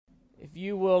If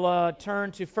you will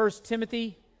turn to 1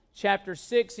 Timothy chapter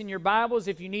 6 in your Bibles.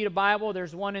 If you need a Bible,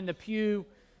 there's one in the pew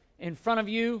in front of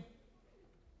you.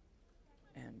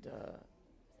 And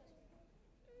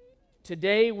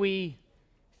today we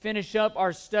finish up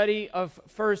our study of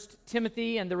 1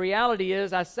 Timothy. And the reality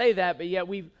is, I say that, but yet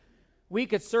we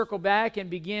could circle back and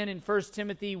begin in 1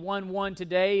 Timothy 1:1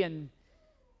 today and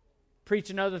preach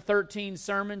another 13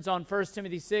 sermons on 1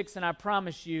 Timothy 6, and I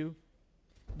promise you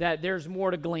that there's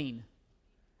more to glean.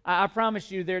 I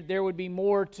promise you there would be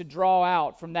more to draw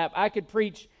out from that. I could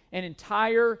preach an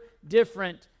entire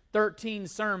different 13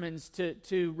 sermons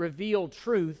to reveal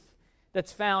truth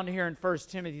that's found here in 1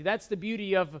 Timothy. That's the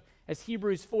beauty of, as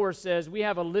Hebrews 4 says, we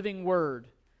have a living word.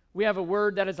 We have a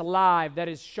word that is alive, that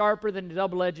is sharper than a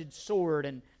double-edged sword,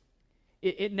 and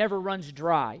it never runs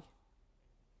dry.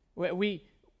 We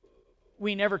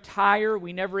never tire,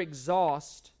 we never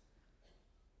exhaust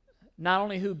not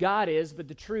only who God is, but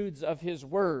the truths of His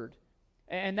Word.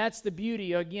 And that's the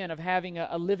beauty, again, of having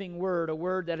a living Word, a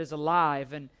Word that is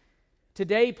alive. And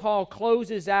today, Paul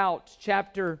closes out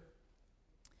chapter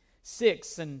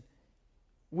 6, and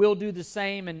we'll do the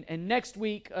same. And next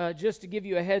week, just to give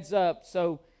you a heads up,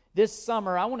 so this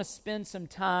summer, I want to spend some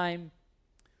time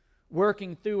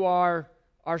working through our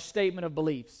statement of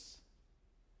beliefs.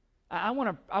 I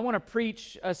want to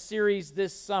preach a series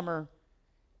this summer,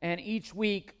 and each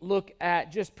week look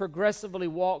at, just progressively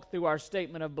walk through our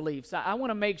statement of beliefs. I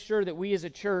want to make sure that we as a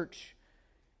church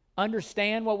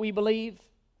understand what we believe,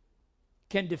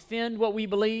 can defend what we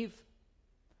believe,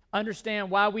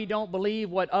 understand why we don't believe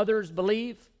what others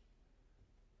believe.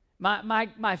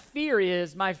 My fear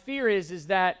is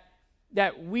that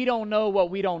we don't know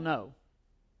what we don't know.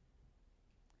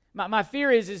 My fear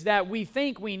is that we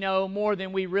think we know more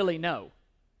than we really know.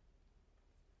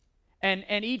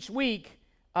 And each week,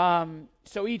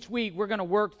 each week we're going to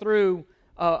work through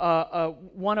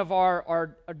one of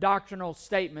our doctrinal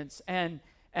statements, and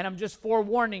I'm just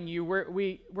forewarning you.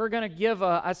 We're going to give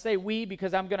I say we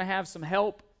because I'm going to have some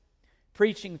help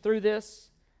preaching through this.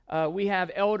 We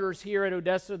have elders here at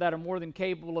Odessa that are more than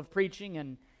capable of preaching,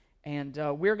 and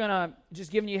we're going to,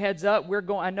 just giving you a heads up,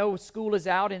 I know school is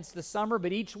out, it's the summer,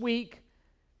 but each week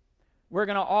we're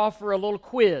going to offer a little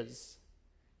quiz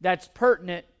that's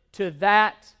pertinent to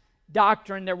that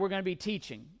doctrine that we're going to be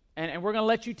teaching. And we're going to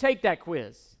let you take that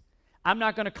quiz. I'm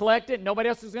not going to collect it. Nobody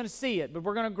else is going to see it, but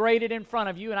we're going to grade it in front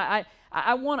of you. And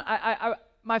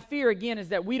my fear, again, is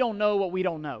that we don't know what we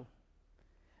don't know.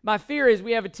 My fear is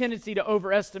we have a tendency to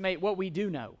overestimate what we do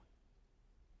know.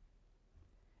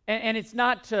 And it's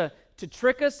not to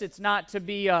trick us. It's not to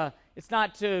be. It's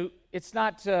not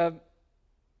to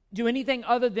do anything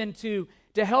other than to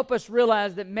help us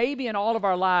realize that maybe in all of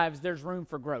our lives there's room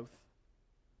for growth.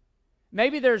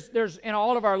 Maybe there's in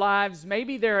all of our lives,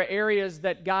 maybe there are areas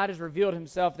that God has revealed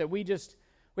Himself that we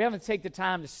haven't taken the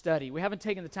time to study. We haven't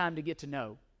taken the time to get to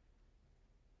know.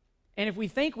 And if we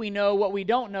think we know what we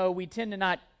don't know, we tend to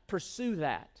not pursue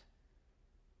that.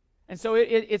 And so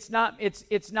it's not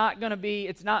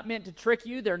meant to trick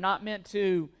you. They're not meant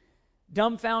to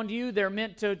dumbfound you. They're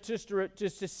meant to just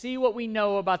to see what we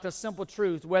know about the simple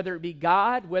truth, whether it be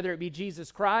God, whether it be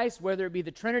Jesus Christ, whether it be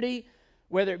the Trinity,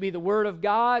 whether it be the Word of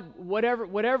God,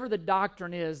 whatever the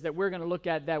doctrine is that we're going to look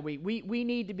at that week. We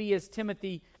need to be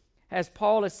as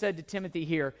Paul has said to Timothy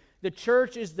here, the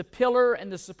church is the pillar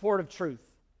and the support of truth.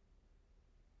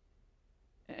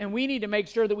 And we need to make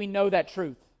sure that we know that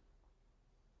truth.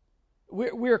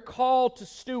 We're called to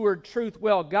steward truth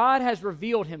well. God has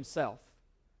revealed Himself.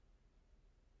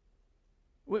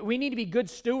 We need to be good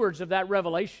stewards of that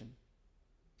revelation.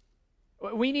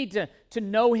 We need to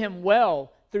know Him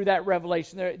well through that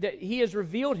revelation. That He has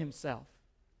revealed Himself.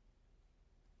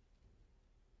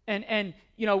 And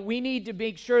we need to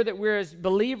make sure that we're, as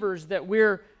believers, that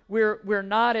we're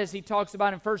not, as he talks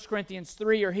about in 1 Corinthians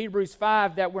 3 or Hebrews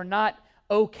 5, that we're not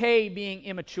okay being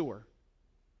immature.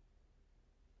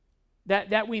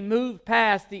 That we move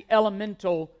past the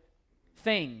elemental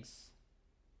things.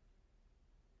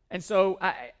 And so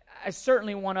I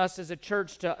certainly want us as a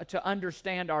church to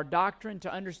understand our doctrine,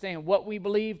 to understand what we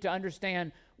believe, to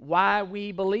understand why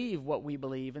we believe what we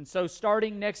believe. And so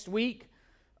starting next week,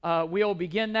 we'll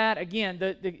begin that. Again,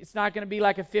 it's not going to be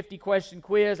like a 50-question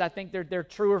quiz. I think they're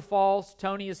true or false.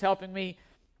 Tony is helping me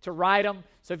to write them.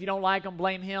 So if you don't like them,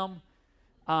 blame him.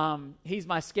 He's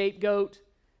my scapegoat.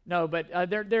 No, but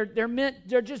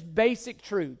they're just basic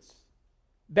truths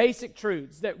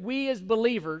that we as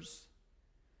believers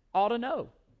ought to know.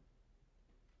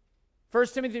 1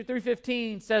 Timothy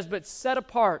 3:15 says, "But set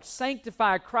apart,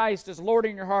 sanctify Christ as Lord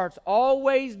in your hearts,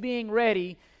 always being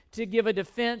ready to give a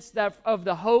defense of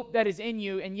the hope that is in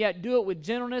you, and yet do it with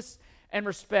gentleness and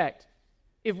respect.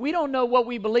 If we don't know what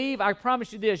we believe, I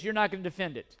promise you this, you're not going to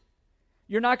defend it.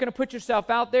 You're not going to put yourself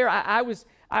out there. I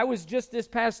was just this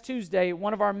past Tuesday,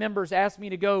 one of our members asked me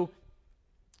to go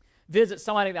visit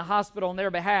somebody in the hospital on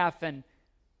their behalf, and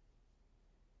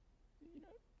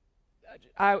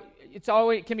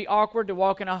it can be awkward to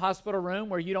walk in a hospital room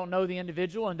where you don't know the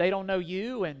individual and they don't know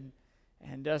you,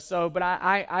 but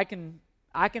I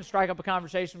can strike up a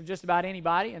conversation with just about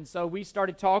anybody, and so we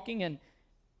started talking, and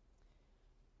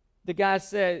the guy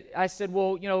said, I said,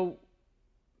 well,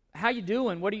 how you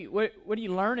doing? What are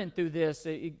you learning through this?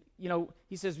 He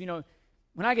says,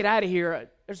 when I get out of here,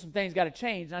 there's some things got to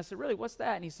change. And I said, really, what's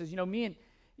that? And he says,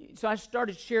 so I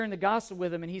started sharing the gospel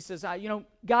with him, and he says,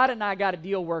 God and I got a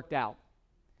deal worked out.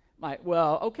 I'm like,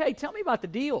 well, okay, tell me about the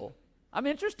deal. I'm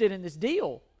interested in this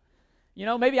deal.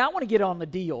 Maybe I want to get on the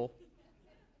deal.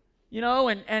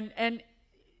 And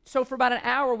so for about an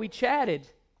hour we chatted,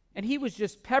 and he was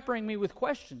just peppering me with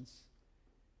questions.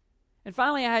 And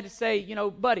finally I had to say,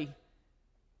 buddy,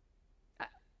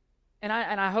 and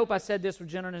I hope I said this with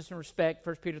gentleness and respect.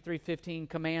 1 Peter 3:15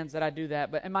 commands that I do that.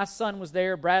 And my son was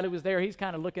there, Bradley was there. He's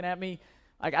kind of looking at me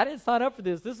like, I didn't sign up for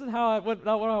this. This is how I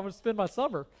want to spend my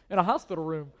summer, in a hospital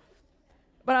room.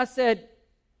 But I said,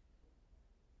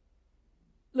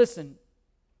 listen,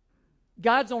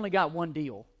 God's only got one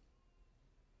deal.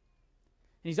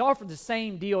 And He's offered the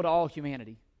same deal to all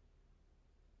humanity.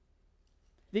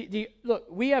 Look,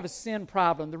 we have a sin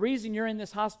problem. The reason you're in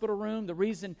this hospital room, the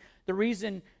reason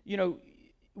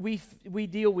we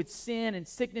deal with sin and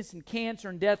sickness and cancer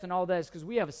and death and all that is because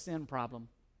we have a sin problem.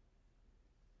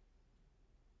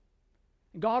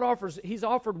 He's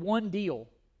offered one deal.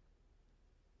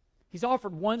 He's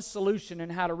offered one solution in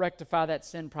how to rectify that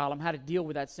sin problem, how to deal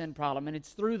with that sin problem, and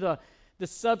it's through the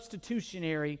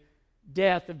substitutionary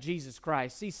death of Jesus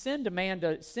Christ. See, sin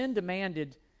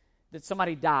demanded that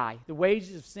somebody die. The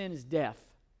wages of sin is death.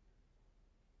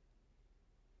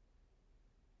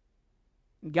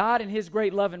 And God, in His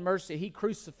great love and mercy, He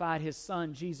crucified His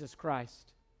Son, Jesus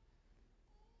Christ,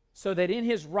 so that in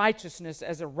His righteousness,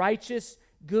 as a righteous,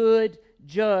 good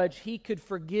judge, He could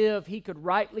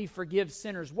rightly forgive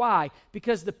sinners. Why?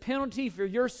 Because the penalty for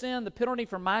your sin, the penalty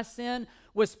for my sin,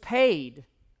 was paid.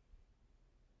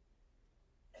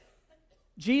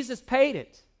 Jesus paid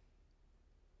it.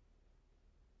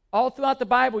 All throughout the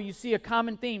Bible, you see a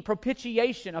common theme: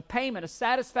 propitiation, a payment, a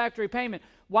satisfactory payment.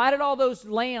 Why did all those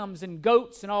lambs and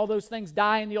goats and all those things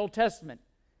die in the Old Testament?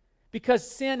 Because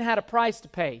sin had a price to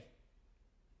pay.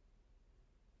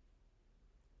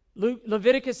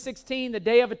 Leviticus 16, the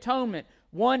Day of Atonement.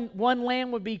 One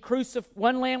lamb would be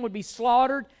one lamb would be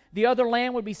slaughtered. The other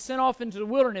lamb would be sent off into the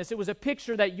wilderness. It was a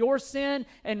picture that your sin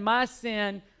and my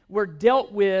sin were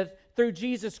dealt with through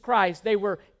Jesus Christ. They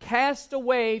were cast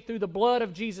away through the blood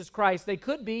of Jesus Christ.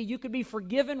 You could be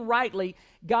forgiven rightly.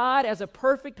 God, as a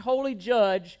perfect, holy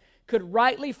judge, could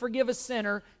rightly forgive a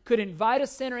sinner, could invite a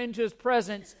sinner into His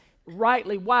presence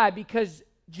rightly. Why? Because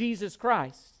Jesus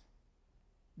Christ.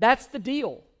 That's the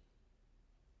deal.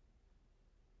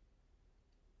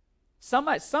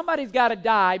 Somebody's got to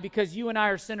die because you and I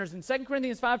are sinners. And 2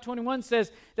 Corinthians 5:21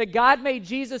 says that God made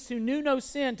Jesus, who knew no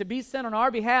sin, to be sin on our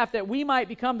behalf, that we might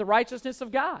become the righteousness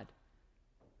of God.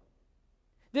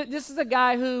 This is a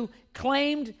guy who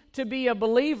claimed to be a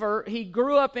believer. He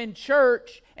grew up in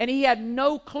church, and he had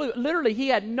no clue. Literally, he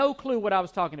had no clue what I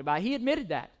was talking about. He admitted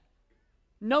that.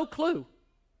 No clue.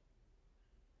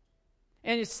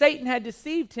 And Satan had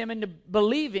deceived him into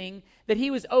believing that he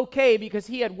was okay because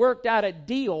he had worked out a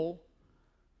deal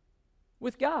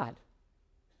with God.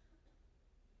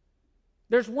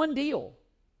 There's one deal.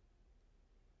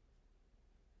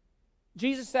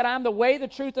 Jesus said, I'm the way, the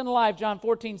truth, and the life, John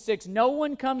 14:6. No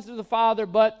one comes to the Father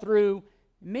but through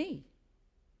me.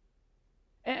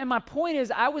 And my point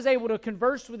is, I was able to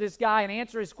converse with this guy and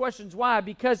answer his questions. Why?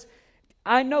 Because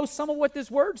I know some of what this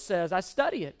word says. I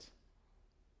study it.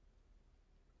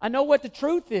 I know what the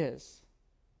truth is.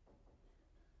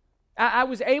 I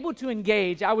was able to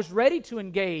engage. I was ready to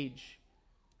engage.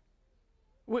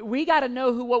 We got to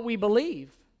know what we believe.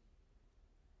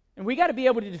 And we got to be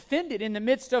able to defend it in the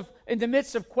midst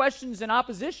of questions and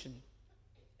opposition.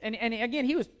 And again,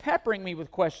 he was peppering me with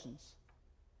questions,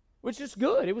 which is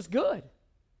good. It was good.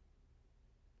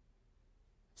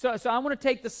 So I want to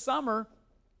take the summer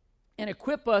and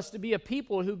equip us to be a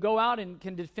people who go out and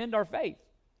can defend our faith,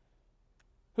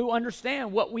 who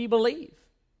understand what we believe.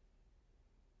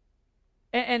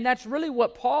 And that's really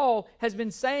what Paul has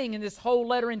been saying in this whole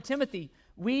letter in Timothy.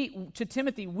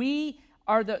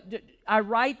 I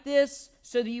write this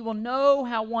so that you will know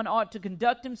how one ought to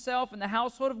conduct himself in the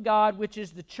household of God, which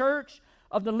is the church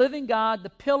of the living God, the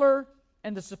pillar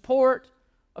and the support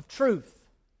of truth.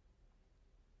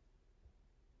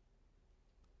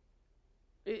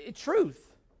 Truth.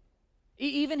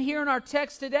 Even here in our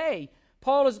text today,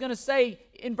 Paul is going to say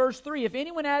in verse 3, if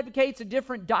anyone advocates a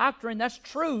different doctrine, that's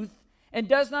truth, and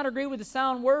does not agree with the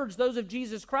sound words, those of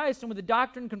Jesus Christ, and with the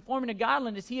doctrine conforming to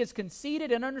godliness, he is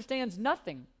conceited and understands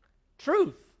nothing.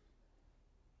 Truth.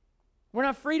 We're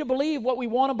not free to believe what we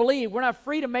want to believe. We're not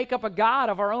free to make up a God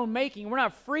of our own making. We're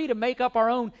not free to make up our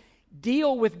own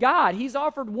deal with God. He's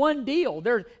offered one deal.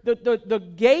 The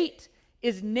gate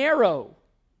is narrow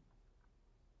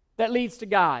that leads to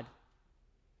God.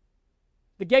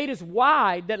 The gate is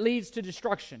wide that leads to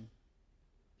destruction.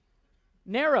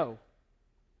 Narrow.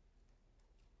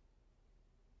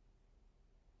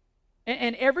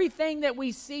 And everything that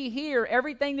we see here,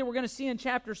 everything that we're going to see in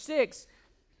chapter 6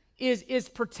 is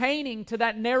pertaining to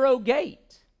that narrow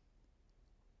gate.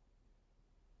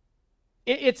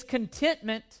 It's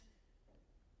contentment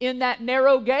in that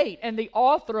narrow gate, and the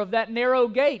author of that narrow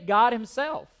gate, God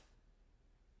Himself,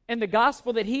 and the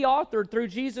gospel that He authored through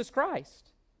Jesus Christ.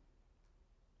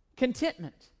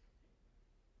 Contentment.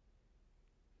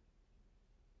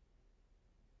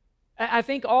 I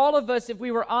think all of us, if we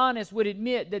were honest, would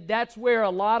admit that that's where a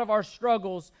lot of our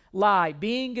struggles lie.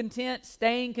 Being content,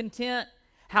 staying content,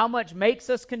 how much makes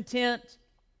us content,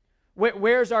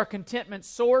 where's our contentment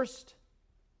sourced?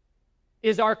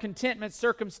 Is our contentment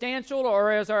circumstantial,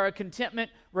 or is our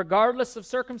contentment regardless of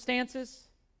circumstances?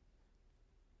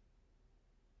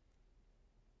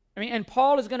 And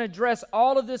Paul is going to address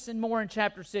all of this and more in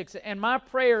chapter 6. And my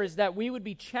prayer is that we would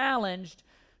be challenged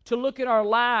to look at our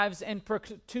lives and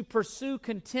to pursue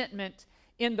contentment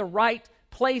in the right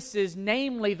places,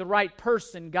 namely the right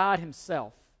person, God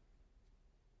Himself.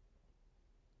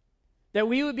 That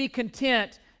we would be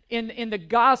content in the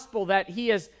gospel that He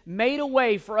has made a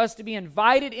way for us to be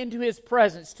invited into His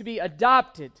presence, to be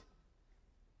adopted,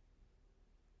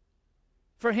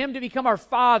 for Him to become our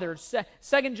Father.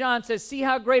 2 John says, see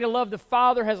how great a love the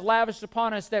Father has lavished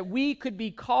upon us, that we could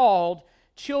be called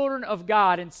children of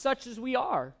God, and such as we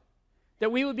are.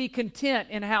 That we would be content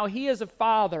in how He as a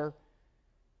Father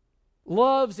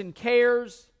loves and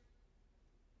cares,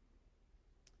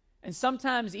 and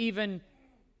sometimes even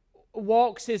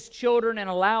walks His children and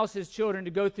allows His children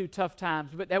to go through tough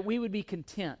times, but that we would be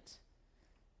content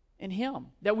in Him.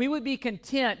 That we would be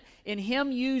content in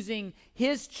Him using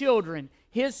His children,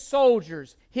 His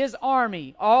soldiers, His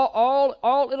army,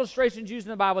 all illustrations used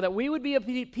in the Bible, that we would be a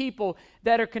people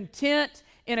that are content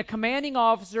in a commanding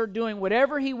officer doing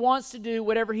whatever he wants to do,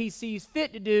 whatever he sees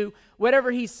fit to do, whatever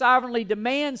he sovereignly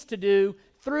demands to do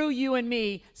through you and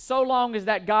me, so long as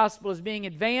that gospel is being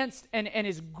advanced and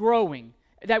is growing.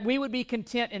 That we would be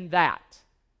content in that.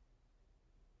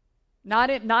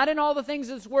 Not in all the things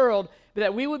of this world, but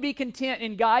that we would be content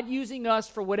in God using us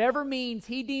for whatever means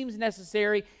He deems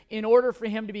necessary in order for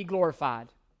Him to be glorified.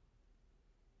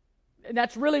 And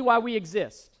that's really why we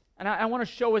exist. And I want to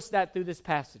show us that through this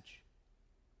passage.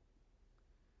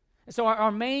 And so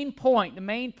our main point, the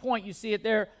main point, you see it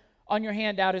there on your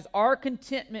handout, is our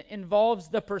contentment involves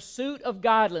the pursuit of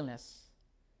godliness.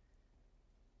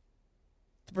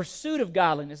 The pursuit of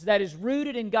godliness that is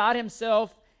rooted in God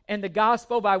Himself and the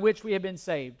gospel by which we have been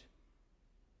saved.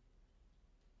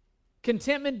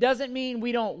 Contentment doesn't mean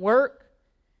we don't work.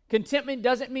 Contentment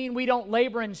doesn't mean we don't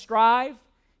labor and strive.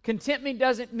 Contentment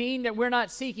doesn't mean that we're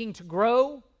not seeking to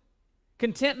grow.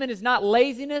 Contentment is not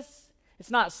laziness. It's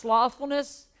not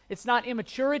slothfulness. It's not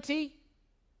immaturity.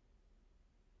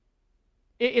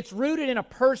 It's rooted in a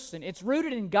person. It's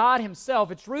rooted in God Himself.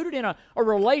 It's rooted in a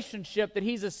relationship that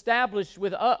He's established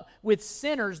with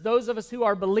sinners, those of us who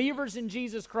are believers in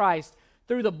Jesus Christ.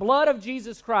 Through the blood of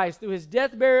Jesus Christ, through His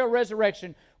death, burial,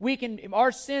 resurrection,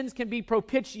 our sins can be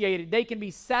propitiated. They can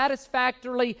be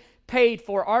satisfactorily paid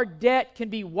for. Our debt can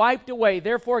be wiped away.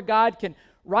 Therefore, God can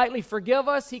rightly forgive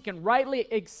us. He can rightly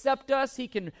accept us. He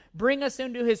can bring us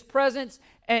into His presence.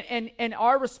 And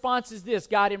our response is this: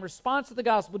 God, in response to the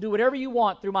gospel, do whatever you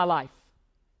want through my life.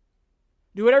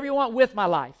 Do whatever you want with my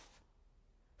life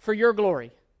for your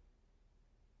glory.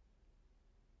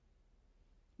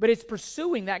 But it's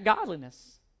pursuing that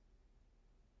godliness.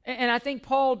 And I think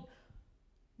Paul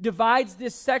divides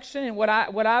this section, and what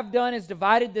I've done is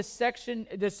divided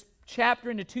this chapter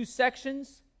into two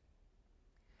sections.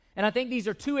 And I think these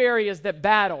are two areas that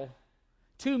battle,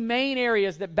 two main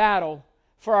areas that battle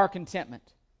for our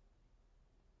contentment.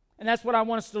 And that's what I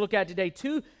want us to look at today.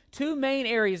 Two main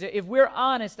areas. If we're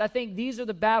honest, I think these are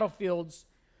the battlefields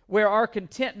where our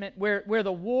contentment, where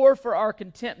the war for our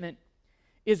contentment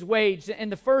is waged.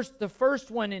 And the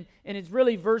first one, and it's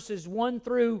really verses 1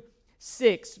 through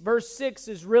 6. Verse 6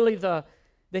 is really the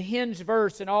the hinge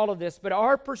verse in all of this. But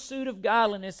our pursuit of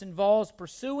godliness involves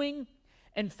pursuing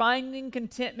and finding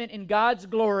contentment in God's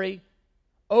glory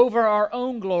over our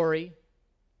own glory,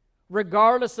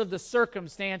 regardless of the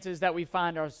circumstances that we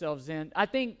find ourselves in. I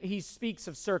think he speaks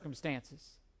of circumstances.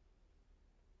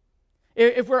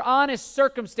 If we're honest,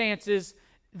 circumstances,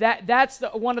 that's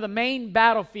one of the main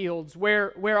battlefields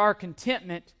where our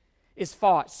contentment is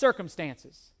fought.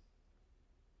 Circumstances.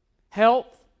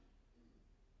 Health,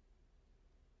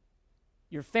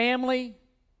 your family,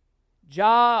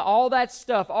 job, all that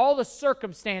stuff, all the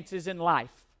circumstances in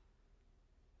life.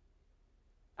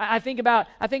 I think about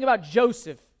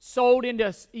Joseph, sold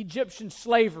into Egyptian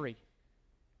slavery.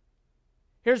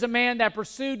 Here's a man that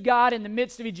pursued God in the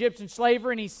midst of Egyptian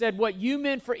slavery, and he said, what you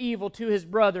meant for evil to his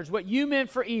brothers, what you meant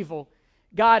for evil,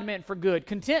 God meant for good.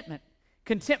 Contentment.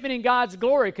 Contentment in God's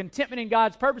glory, contentment in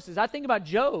God's purposes. I think about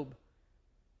Job.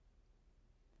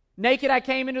 Naked I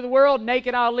came into the world,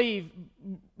 naked I'll leave.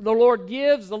 The Lord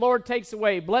gives, the Lord takes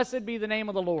away. Blessed be the name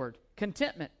of the Lord.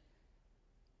 Contentment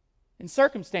in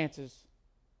circumstances.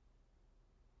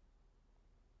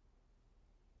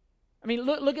 I mean,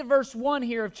 look at verse 1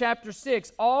 here of chapter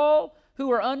 6. All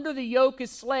who are under the yoke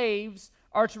as slaves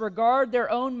are to regard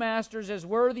their own masters as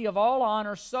worthy of all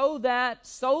honor, so that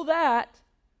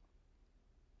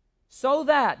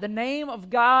the name of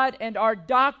God and our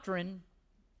doctrine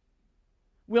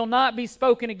will not be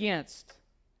spoken against.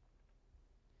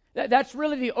 That's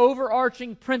really the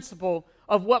overarching principle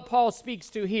of what Paul speaks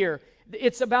to here.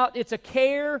 It's a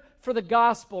care for the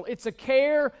gospel. It's a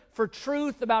care for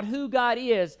truth about who God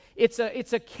is. It's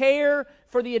a care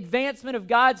for the advancement of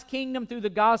God's kingdom through the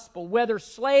gospel. Whether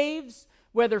slaves,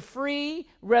 whether free,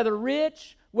 whether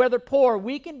rich, whether poor,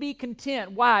 we can be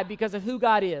content. Why? Because of who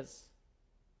God is.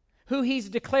 Who He's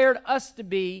declared us to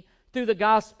be through the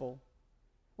gospel.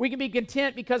 We can be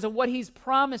content because of what He's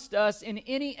promised us in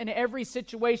any and every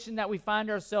situation that we find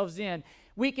ourselves in.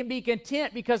 We can be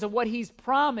content because of what He's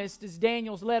promised, as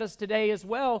Daniel's led us today as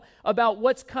well, about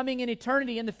what's coming in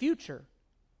eternity in the future.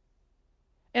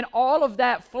 And all of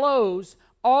that flows,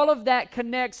 all of that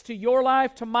connects to your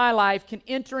life, to my life, can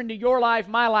enter into your life,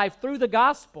 my life, through the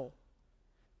gospel.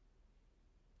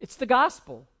 It's the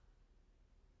gospel.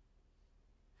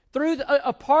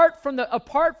 Apart from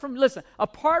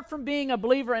being a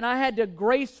believer, and I had to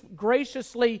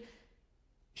graciously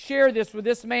share this with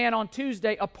this man on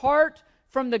Tuesday, apart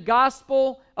from the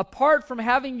gospel, apart from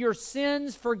having your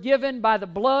sins forgiven by the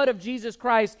blood of Jesus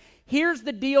Christ, here's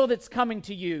the deal that's coming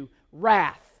to you: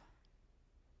 wrath.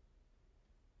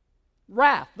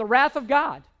 Wrath, the wrath of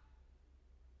God.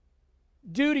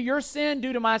 Due to your sin,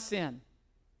 due to my sin.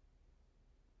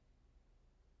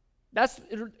 That's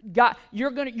God.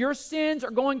 Your sins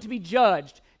are going to be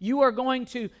judged. You are going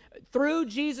to, through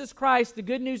Jesus Christ, the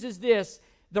good news is this: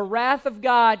 the wrath of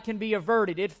God can be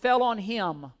averted. It fell on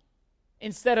Him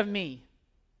instead of me.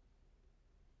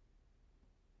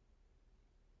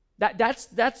 That's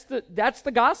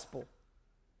the gospel.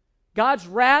 God's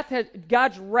wrath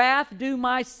due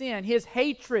my sin. His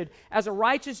hatred as a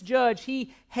righteous judge.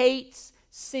 He hates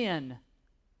sin.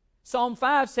 Psalm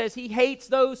 5 says He hates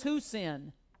those who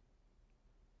sin.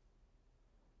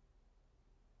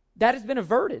 That has been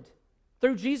averted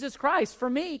through Jesus Christ for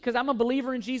me, because I'm a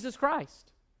believer in Jesus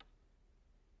Christ.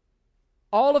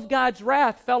 All of God's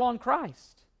wrath fell on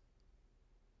Christ.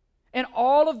 And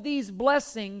all of these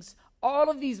blessings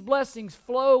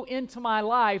flow into my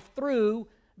life through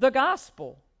the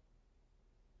gospel.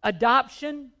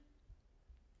 Adoption,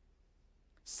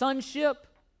 sonship,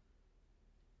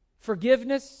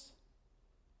 forgiveness,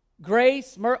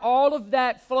 grace, all of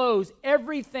that flows.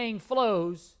 Everything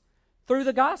flows through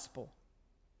the gospel.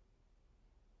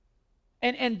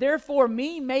 And therefore,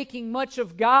 me making much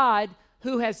of God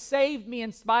who has saved me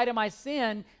in spite of my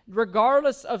sin,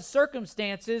 regardless of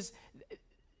circumstances,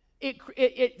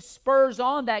 it spurs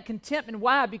on that contentment.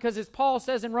 Why? Because as Paul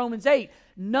says in Romans 8,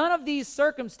 none of these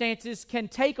circumstances can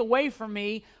take away from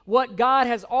me what God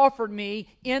has offered me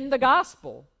in the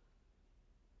gospel.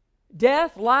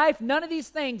 Death, life, none of these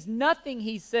things, nothing,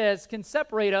 he says, can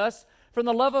separate us from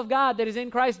the love of God that is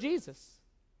in Christ Jesus.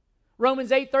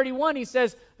 Romans 8:31, he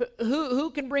says,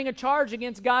 who can bring a charge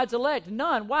against God's elect?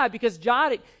 None. Why? Because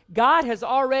God has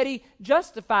already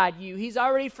justified you. He's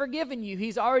already forgiven you.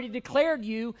 He's already declared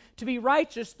you to be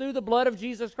righteous through the blood of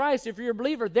Jesus Christ if you're a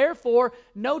believer. Therefore,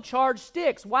 no charge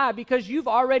sticks. Why? Because you've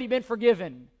already been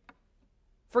forgiven.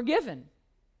 Forgiven.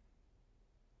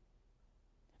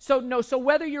 So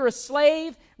whether you're a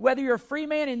slave, whether you're a free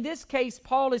man, in this case,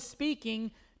 Paul is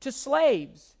speaking to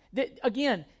slaves.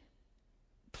 Again,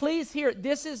 please hear,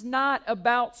 this is not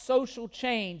about social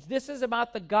change. This is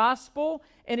about the gospel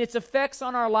and its effects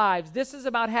on our lives. This is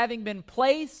about having been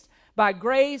placed by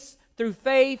grace through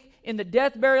faith in the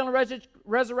death, burial, and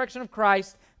resurrection of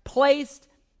Christ, placed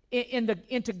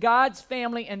into God's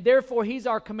family, and therefore He's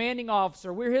our commanding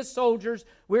officer. We're His soldiers,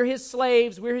 we're His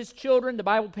slaves, we're His children. The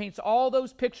Bible paints all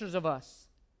those pictures of us.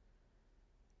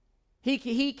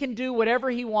 He can do whatever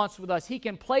He wants with us. He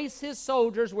can place His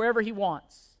soldiers wherever He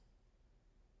wants.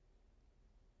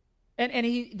 And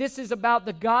this is about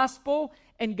the gospel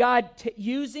and God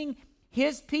using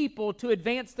His people to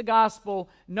advance the gospel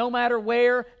no matter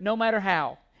where, no matter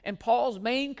how. And Paul's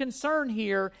main concern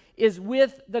here is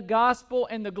with the gospel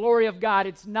and the glory of God.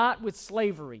 It's not with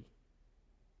slavery.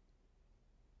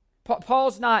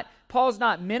 Paul's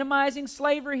not minimizing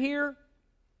slavery here.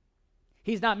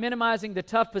 He's not minimizing the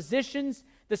tough positions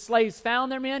the slaves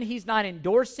found them in. He's not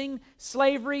endorsing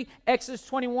slavery. Exodus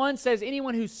 21 says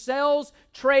anyone who sells,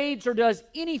 trades, or does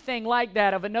anything like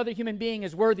that of another human being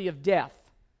is worthy of death.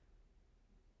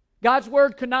 God's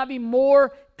word could not be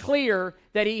more clear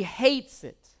that He hates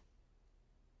it.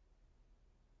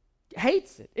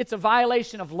 Hates it. It's a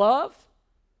violation of love.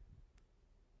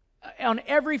 On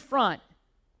every front,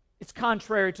 it's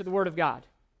contrary to the Word of God.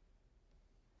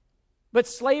 But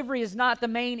slavery is not the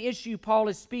main issue Paul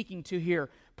is speaking to here.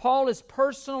 Paul is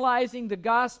personalizing the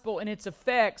gospel and its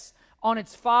effects on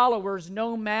its followers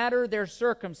no matter their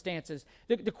circumstances.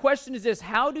 The question is this: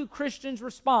 how do Christians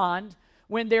respond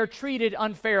when they're treated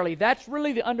unfairly? That's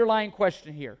really the underlying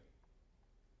question here.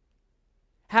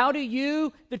 How do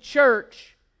you, the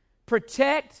church,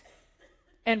 protect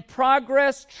and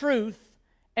progress truth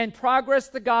and progress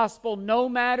the gospel no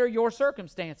matter your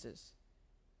circumstances?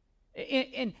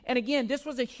 And again, this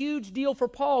was a huge deal for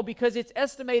Paul because it's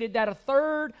estimated that a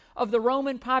third of the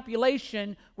Roman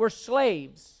population were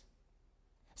slaves.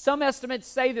 Some estimates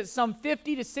say that some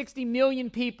 50 to 60 million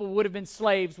people would have been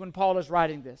slaves when Paul is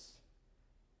writing this.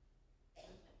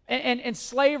 And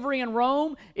slavery in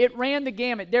Rome, it ran the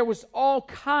gamut. There was all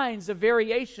kinds of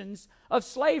variations of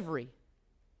slavery.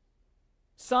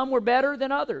 Some were better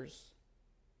than others.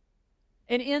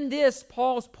 And in this,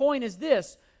 Paul's point is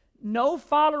this: no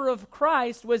follower of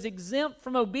Christ was exempt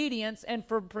from obedience and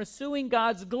from pursuing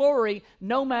God's glory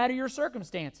no matter your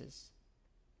circumstances.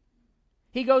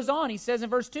 He goes on, he says in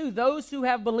verse 2, those who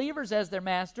have believers as their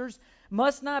masters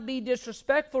must not be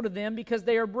disrespectful to them because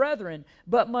they are brethren,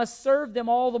 but must serve them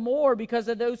all the more because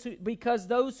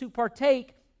those who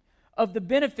partake of the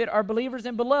benefit are believers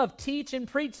and beloved. Teach and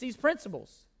preach these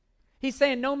principles. He's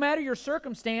saying no matter your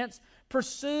circumstance,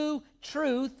 pursue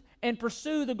truth and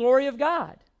pursue the glory of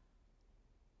God.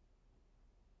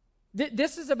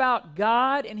 This is about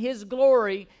God and His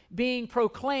glory being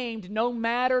proclaimed no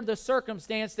matter the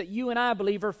circumstance that you and I,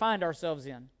 believer, find ourselves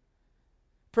in.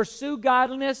 Pursue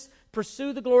godliness,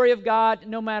 pursue the glory of God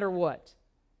no matter what.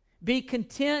 Be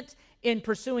content in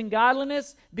pursuing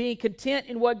godliness, being content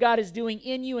in what God is doing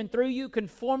in you and through you,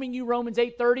 conforming you, Romans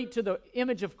 8:30, to the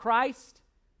image of Christ,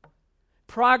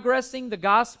 progressing the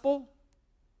gospel,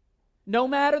 no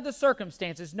matter the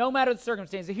circumstances, no matter the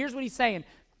circumstances. Here's what he's saying.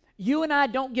 You and I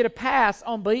don't get a pass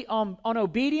on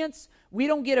obedience. We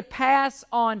don't get a pass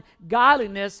on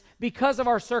godliness because of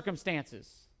our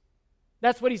circumstances.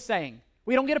 That's what he's saying.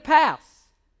 We don't get a pass.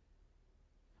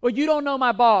 Well, you don't know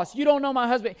my boss. You don't know my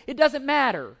husband. It doesn't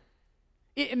matter.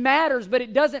 It matters, but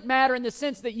it doesn't matter in the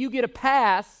sense that you get a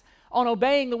pass on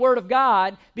obeying the Word of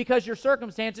God because your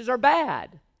circumstances are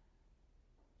bad.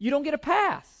 You don't get a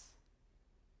pass.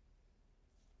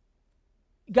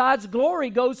 God's glory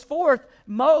goes forth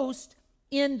most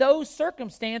in those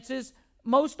circumstances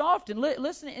most often.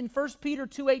 Listen in 1 Peter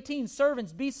 2:18,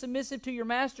 servants, be submissive to your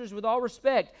masters with all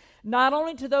respect, not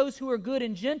only to those who are good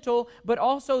and gentle, but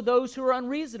also those who are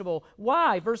unreasonable.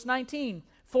 Why? Verse 19,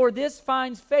 for this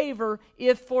finds favor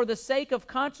if for the sake of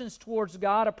conscience towards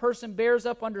God a person bears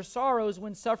up under sorrows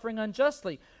when suffering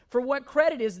unjustly. For what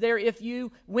credit is there if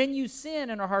you, when you sin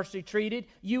and are harshly treated,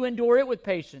 you endure it with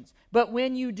patience? But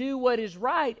when you do what is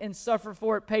right and suffer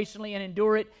for it patiently and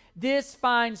endure it, this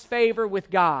finds favor with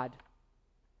God.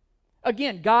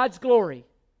 Again, God's glory.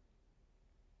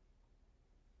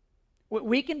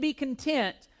 We can be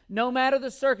content no matter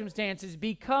the circumstances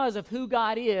because of who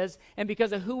God is and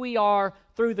because of who we are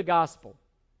through the gospel.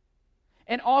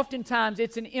 And oftentimes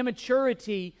it's an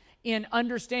immaturity in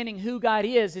understanding who God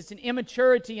is. It's an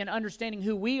immaturity in understanding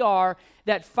who we are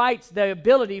that fights the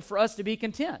ability for us to be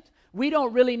content. We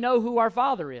don't really know who our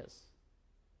Father is.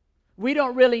 We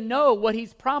don't really know what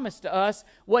He's promised to us,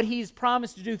 what He's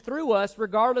promised to do through us,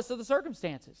 regardless of the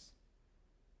circumstances.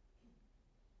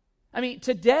 I mean,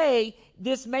 today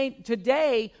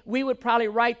we would probably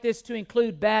write this to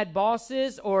include bad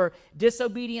bosses or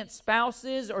disobedient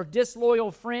spouses or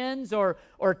disloyal friends or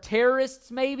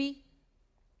terrorists maybe.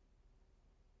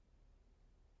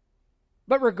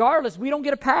 But regardless, we don't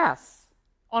get a pass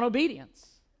on obedience.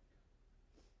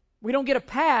 We don't get a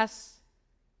pass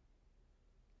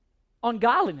on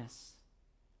godliness.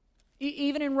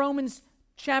 Even in Romans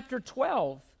chapter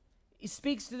 12, he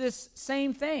speaks to this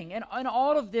same thing. And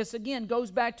all of this, again,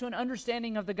 goes back to an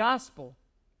understanding of the gospel.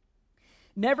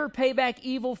 Never pay back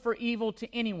evil for evil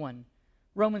to anyone.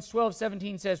 Romans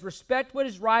 12:17 says, respect what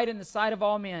is right in the sight of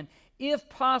all men. If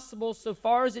possible, so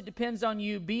far as it depends on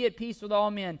you, be at peace with all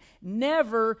men.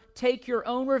 Never take your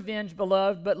own revenge,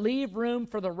 beloved, but leave room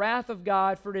for the wrath of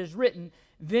God, for it is written,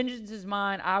 vengeance is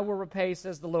mine, I will repay,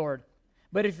 says the Lord.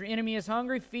 But if your enemy is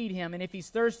hungry, feed him, and if he's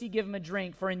thirsty, give him a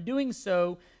drink. For in doing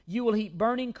so, you will heap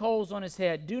burning coals on his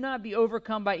head. Do not be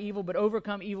overcome by evil, but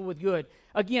overcome evil with good.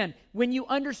 Again, when you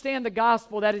understand the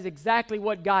gospel, that is exactly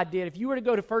what God did. If you were to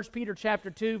go to 1 Peter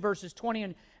chapter 2, verses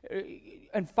 20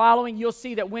 and following, you'll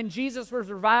see that when Jesus was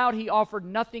reviled, he offered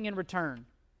nothing in return.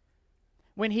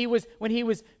 When he was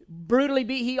brutally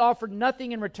beat, he offered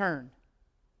nothing in return.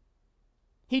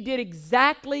 He did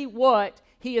exactly what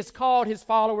he has called his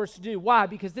followers to do. Why?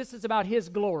 Because this is about his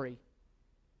glory.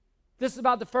 This is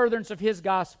about the furtherance of his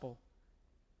gospel.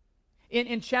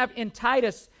 In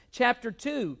Titus chapter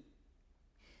 2,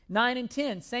 9 and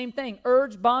 10, same thing.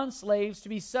 Urge bondslaves to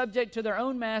be subject to their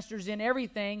own masters in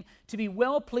everything, to be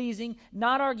well-pleasing,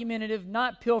 not argumentative,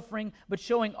 not pilfering, but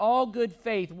showing all good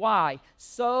faith. Why?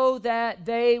 So that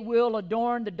they will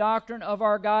adorn the doctrine of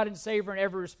our God and Savior in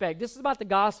every respect. This is about the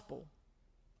gospel.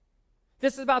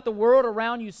 This is about the world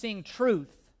around you seeing truth.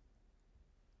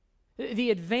 The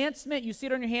advancement, you see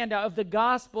it on your handout, of the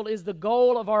gospel is the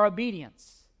goal of our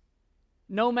obedience,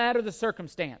 no matter the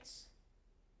circumstance.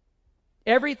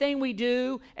 Everything we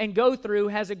do and go through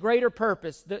has a greater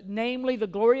purpose, namely the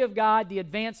glory of God, the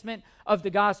advancement of the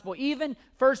gospel. Even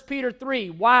 1 Peter 3,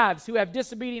 wives who have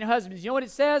disobedient husbands, you know what it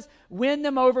says? Win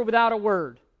them over without a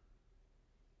word.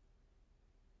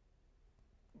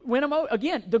 Win them over.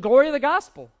 Again, the glory of the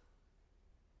gospel.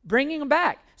 Bringing them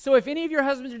back. So if any of your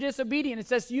husbands are disobedient, it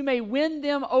says you may win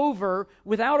them over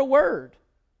without a word.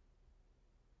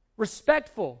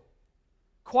 Respectful,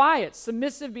 quiet,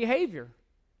 submissive behavior.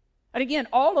 And again,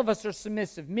 all of us are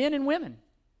submissive, men and women.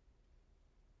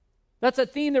 That's a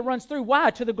theme that runs through.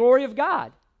 Why? To the glory of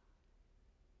God.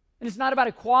 And it's not about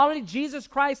equality. Jesus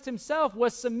Christ himself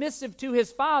was submissive to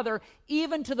his Father,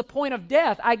 even to the point of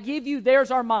death. I give you, there's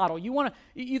our model.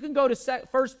 You can go to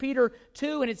 1 Peter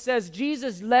 2, and it says,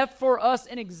 Jesus left for us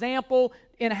an example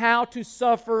in how to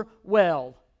suffer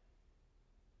well.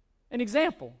 An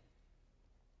example.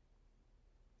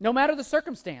 No matter the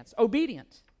circumstance,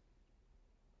 obedient.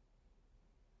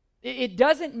 It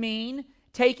doesn't mean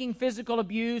taking physical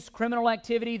abuse, criminal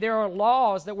activity. There are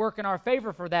laws that work in our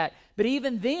favor for that. But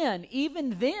even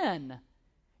then,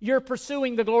 you're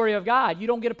pursuing the glory of God. You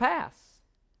don't get a pass.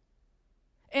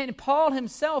 And Paul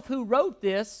himself, who wrote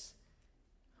this,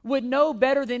 would know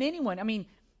better than anyone. I mean,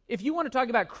 if you want to talk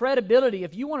about credibility,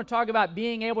 if you want to talk about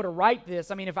being able to write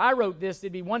this, I mean, if I wrote this,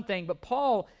 it'd be one thing. But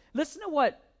Paul, listen to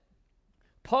what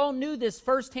Paul knew this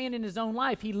firsthand in his own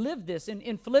life. He lived this.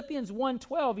 In Philippians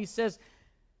 1:12, he says,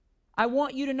 I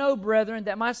want you to know, brethren,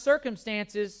 that my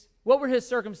circumstances, what were his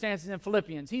circumstances in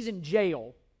Philippians? He's in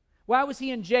jail. Why was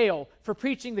he in jail? For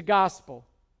preaching the gospel.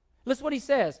 Listen what he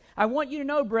says. I want you to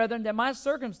know, brethren, that my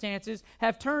circumstances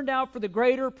have turned out for the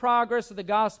greater progress of the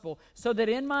gospel, so that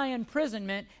in my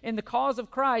imprisonment in the cause of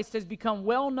Christ has become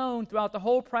well known throughout the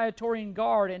whole Praetorian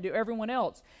Guard and to everyone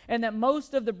else, and that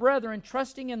most of the brethren,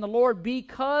 trusting in the Lord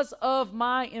because of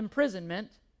my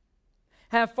imprisonment,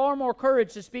 have far more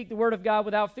courage to speak the word of God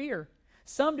without fear.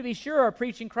 Some, to be sure, are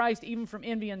preaching Christ even from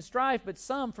envy and strife, but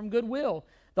some from goodwill.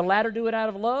 The latter do it out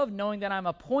of love, knowing that I'm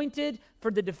appointed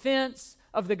for the defense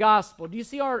of the gospel. Do you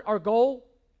see our goal?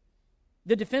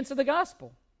 The defense of the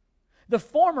gospel. The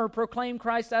former proclaim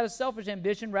Christ out of selfish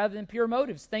ambition rather than pure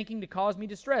motives, thinking to cause me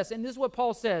distress. And this is what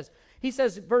Paul says. He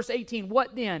says, verse 18,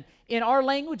 what then? In our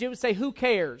language, it would say, who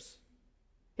cares?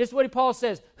 This is what Paul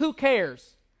says, who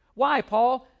cares? Why,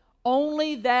 Paul?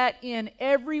 Only that in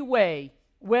every way,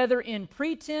 whether in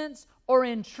pretense or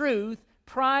in truth,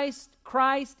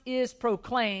 Christ is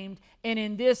proclaimed, and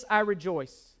in this I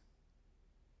rejoice.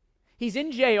 He's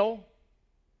in jail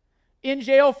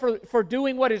for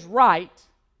doing what is right.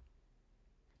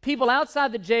 People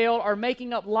outside the jail are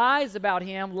making up lies about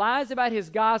him, lies about his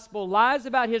gospel, lies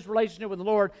about his relationship with the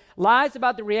Lord, lies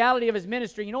about the reality of his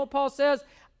ministry. You know what Paul says?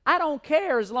 I don't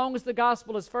care as long as the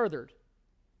gospel is furthered.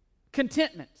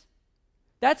 Contentment.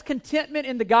 That's contentment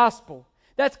in the gospel.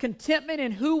 That's contentment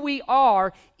in who we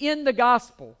are in the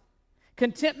gospel.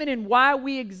 Contentment in why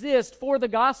we exist for the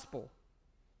gospel.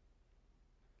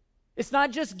 It's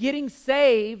not just getting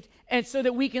saved and so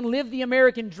that we can live the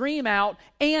American dream out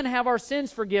and have our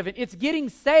sins forgiven. It's getting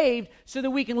saved so that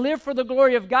we can live for the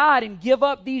glory of God and give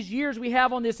up these years we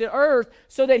have on this earth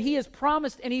so that He has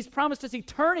promised, and He's promised us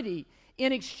eternity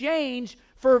in exchange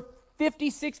for 50,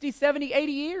 60, 70,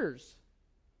 80 years.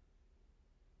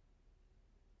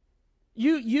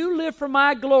 You live for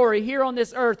my glory here on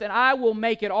this earth, and I will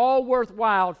make it all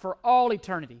worthwhile for all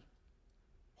eternity.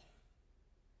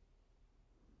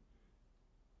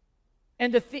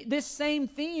 And this same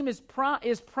theme is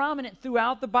prominent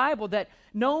throughout the Bible, that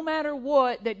no matter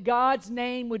what, that God's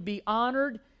name would be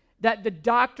honored, that the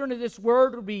doctrine of this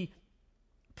word would be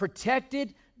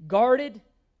protected, guarded,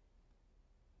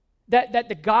 that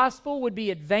the gospel would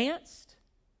be advanced.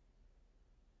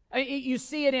 You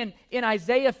see it in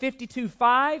Isaiah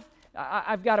 52:5.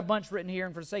 I've got a bunch written here,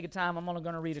 and for the sake of time, I'm only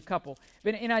going to read a couple.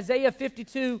 But in Isaiah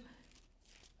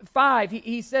 52:5,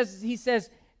 he says,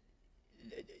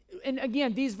 and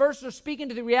again, these verses are speaking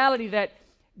to the reality that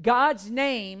God's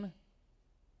name,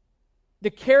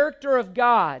 the character of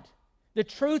God, the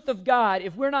truth of God,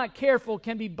 if we're not careful,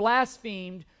 can be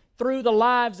blasphemed through the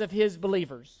lives of His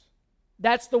believers.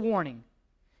 That's the warning.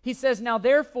 He says, now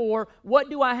therefore, what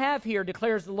do I have here,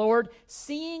 declares the Lord,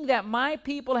 seeing that my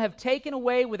people have taken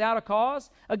away without a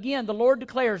cause? Again, the Lord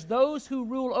declares, those who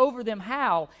rule over them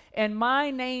howl, and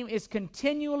my name is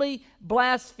continually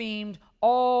blasphemed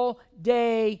all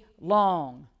day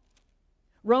long.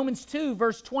 Romans 2,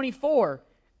 verse 24,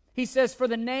 he says, for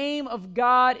the name of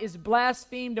God is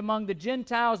blasphemed among the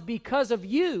Gentiles because of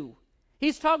you.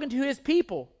 He's talking to His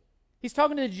people. He's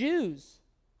talking to the Jews.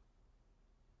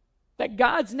 That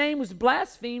God's name was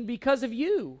blasphemed because of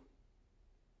you.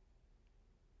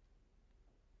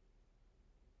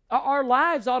 Our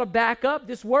lives ought to back up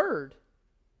this word.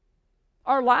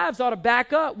 Our lives ought to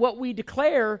back up what we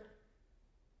declare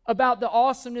about the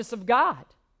awesomeness of God.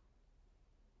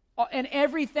 And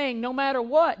everything, no matter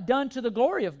what, done to the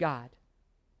glory of God.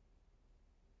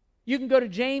 You can go to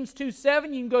James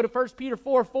 2:7, you can go to 1 Peter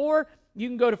 4:4, you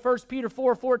can go to 1 Peter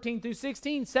 4:14 through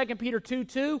 16, 2 Peter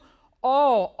 2:2,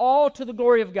 all to the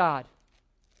glory of God.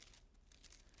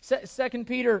 2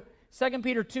 Peter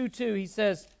 2:2, he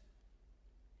says,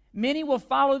 many will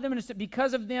follow them, and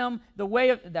because of them, the way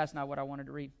of... That's not what I wanted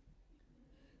to read.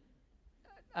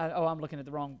 I'm looking at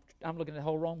the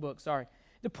whole wrong book, sorry.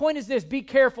 The point is this, be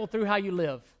careful through how you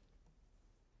live.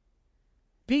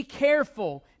 Be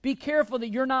careful that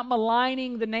you're not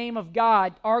maligning the name of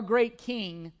God, our great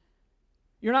King.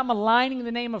 You're not maligning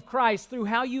the name of Christ through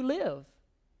how you live.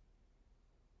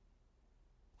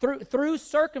 Through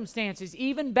circumstances,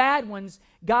 even bad ones,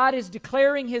 God is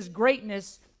declaring His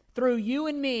greatness through you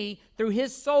and me, through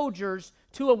His soldiers,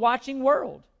 to a watching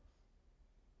world.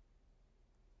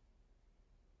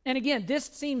 And again, this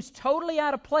seems totally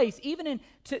out of place, even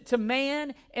to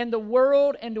man and the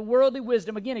world and to worldly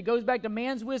wisdom. Again, it goes back to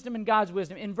man's wisdom and God's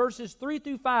wisdom. In verses 3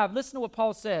 through 5, listen to what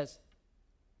Paul says.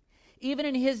 Even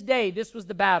in his day, this was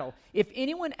the battle. If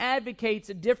anyone advocates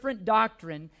a different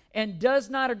doctrine and does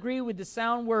not agree with the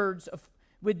sound words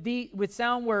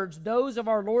those of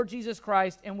our Lord Jesus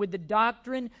Christ, and with the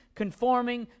doctrine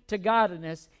conforming to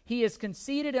godliness, he is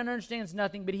conceited and understands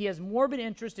nothing, but he has morbid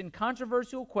interest in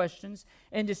controversial questions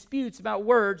and disputes about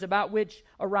words, about which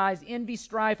arise envy,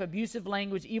 strife, abusive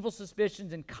language, evil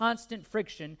suspicions, and constant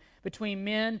friction between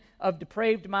men of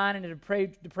depraved mind and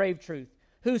depraved truth,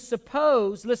 who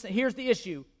suppose, listen, here's the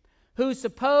issue, who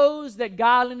suppose that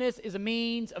godliness is a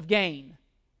means of gain.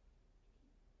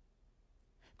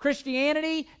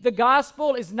 Christianity, the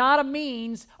gospel, is not a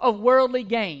means of worldly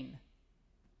gain.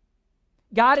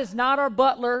 God is not our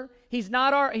butler. He's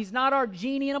not our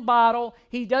genie in a bottle.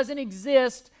 He doesn't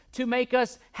exist to make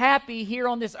us happy here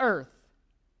on this earth.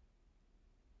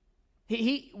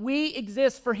 We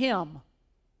exist for Him.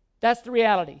 That's the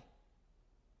reality.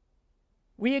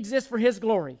 We exist for His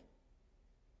glory.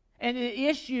 And the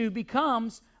issue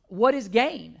becomes, what is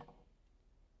gain?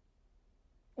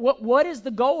 What is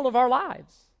the goal of our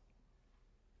lives?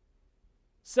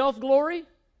 Self-glory?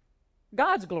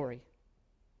 God's glory.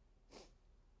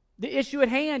 The issue at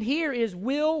hand here is,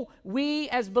 will we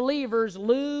as believers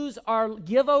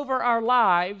give over our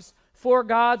lives for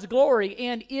God's glory?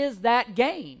 And is that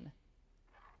gain?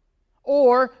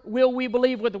 Or will we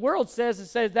believe what the world says and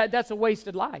says that that's a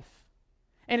wasted life?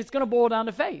 And it's going to boil down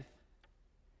to faith.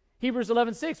 Hebrews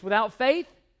 11:6, without faith,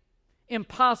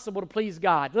 impossible to please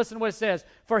God. Listen to what it says.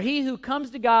 For he who comes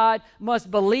to God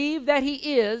must believe that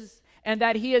He is, and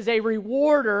that He is a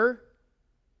rewarder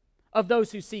of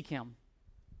those who seek Him.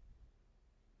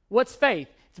 What's faith?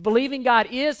 It's believing God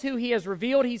is who He has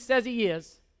revealed He says He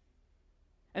is,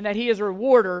 and that He is a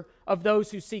rewarder of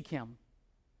those who seek Him.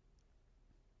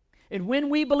 And when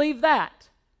we believe that,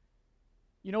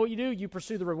 you know what you do? You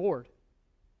pursue the reward.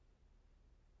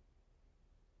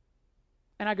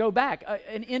 And I go back,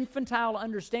 an infantile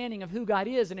understanding of who God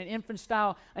is and an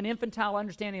infantile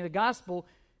understanding of the gospel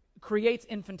creates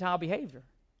infantile behavior.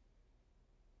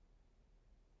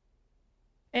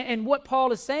 And what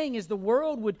Paul is saying is the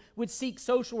world would seek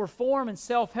social reform and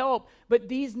self-help, but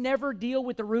these never deal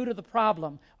with the root of the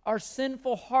problem. Our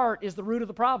sinful heart is the root of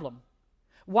the problem.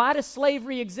 Why does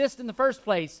slavery exist in the first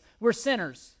place? We're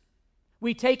sinners.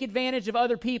 We take advantage of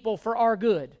other people for our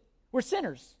good. We're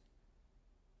sinners.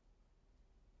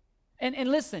 And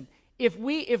listen, if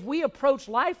we approach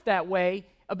life that way,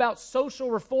 about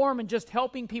social reform and just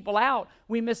helping people out,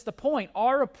 we miss the point.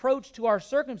 Our approach to our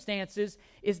circumstances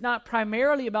is not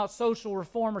primarily about social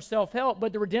reform or self-help,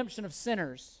 but the redemption of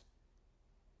sinners.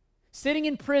 Sitting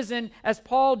in prison, as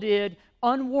Paul did,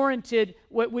 unwarranted,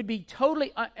 what would be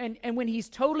totally, and when he's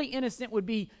totally innocent, would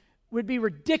be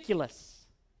ridiculous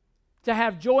to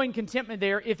have joy and contentment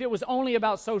there if it was only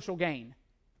about social gain.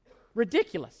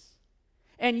 Ridiculous.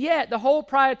 And yet, the whole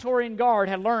Praetorian Guard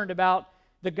had learned about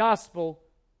the gospel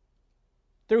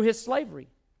through his slavery,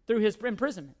 through his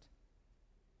imprisonment.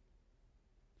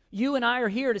 You and I are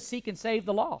here to seek and save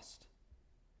the lost.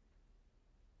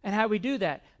 And how we do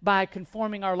that? By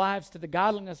conforming our lives to the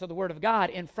godliness of the Word of God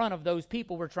in front of those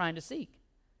people we're trying to seek.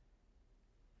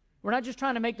 We're not just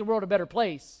trying to make the world a better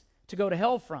place to go to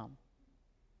hell from.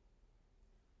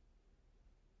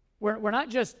 We're not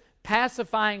just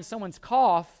pacifying someone's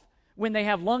cough when they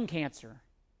have lung cancer.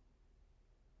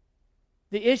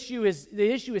 The issue is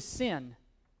sin.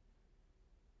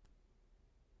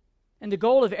 And the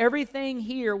goal of everything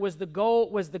here was the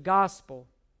gospel.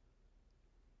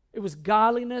 It was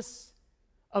godliness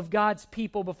of God's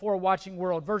people before a watching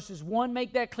world. Verses 1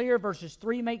 make that clear. Verses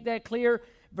 3 make that clear.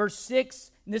 Verse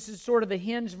 6, and this is sort of the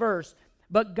hinge verse.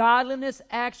 But godliness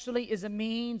actually is a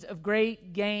means of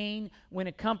great gain when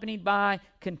accompanied by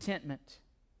contentment.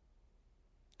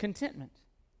 Contentment.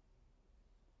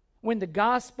 When the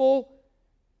gospel,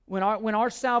 when our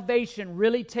salvation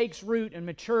really takes root and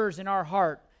matures in our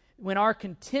heart, when our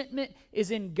contentment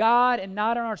is in God and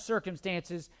not in our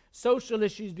circumstances, social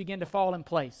issues begin to fall in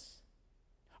place.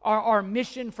 Our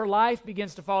mission for life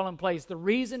begins to fall in place. The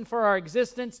reason for our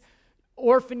existence,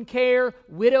 orphan care,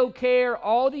 widow care,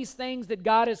 all these things that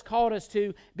God has called us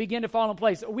to begin to fall in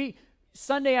place.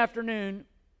 Sunday afternoon,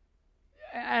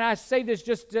 and I say this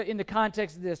just in the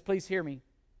context of this, please hear me.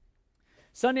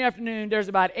 Sunday afternoon, there's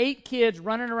about 8 kids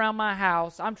running around my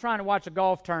house. I'm trying to watch a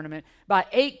golf tournament. About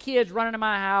 8 kids running to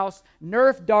my house.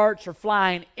 Nerf darts are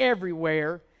flying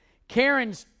everywhere.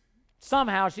 Karen's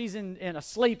somehow, she's in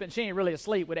asleep, and she ain't really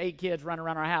asleep with 8 kids running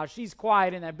around our house. She's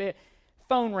quiet in that bed.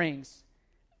 Phone rings.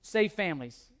 Save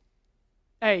families.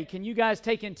 Hey, can you guys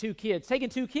take in 2 kids? Taking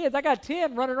 2 kids? I got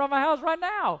 10 running around my house right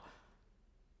now.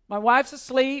 My wife's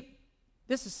asleep.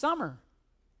 This is summer.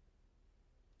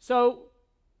 So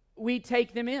we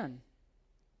take them in.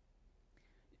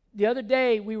 The other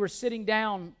day, we were sitting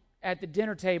down at the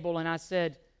dinner table, and I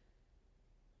said,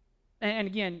 and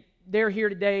again, they're here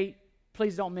today.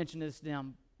 Please don't mention this to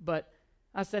them. But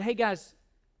I said, hey, guys,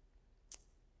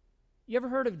 you ever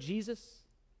heard of Jesus?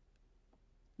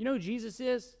 You know who Jesus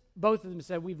is? Both of them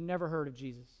said, we've never heard of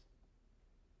Jesus.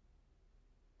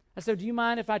 I said, do you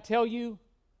mind if I tell you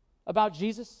about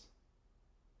Jesus?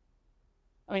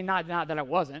 I mean, not that I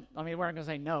wasn't. I mean, we're not going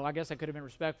to say no. I guess I could have been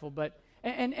respectful. But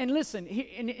and listen,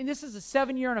 and this is a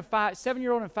 7-year-old and a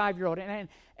 7-year-old and a 5-year-old,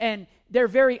 and they're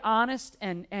very honest.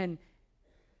 And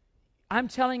I'm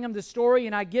telling them the story,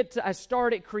 and I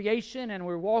start at creation, and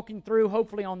we're walking through,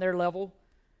 hopefully on their level.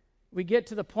 We get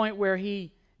to the point where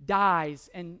he dies,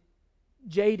 and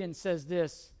Jaden says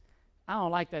this, I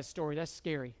don't like that story. That's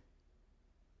scary.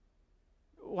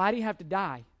 Why do you have to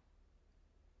die?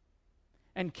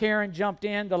 And Karen jumped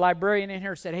in, the librarian in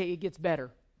here said, hey, it gets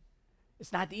better.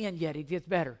 It's not the end yet, it gets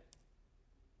better.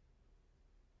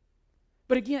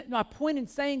 But again, my point in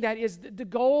saying that is the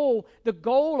goal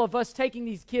of us taking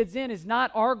these kids in is not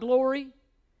our glory.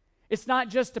 It's not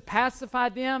just to pacify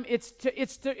them. It's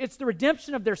the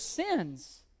redemption of their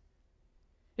sins.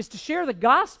 It's to share the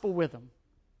gospel with them.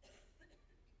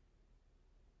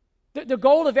 The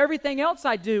goal of everything else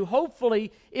I do,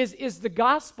 hopefully, is the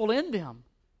gospel in them.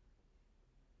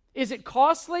 Is it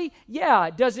costly? Yeah.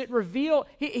 Does it reveal?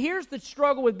 Here's the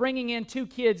struggle with bringing in 2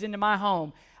 kids into my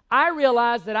home. I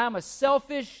realize that I'm a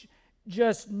selfish,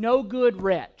 just no good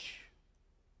wretch.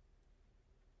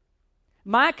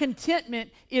 My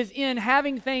contentment is in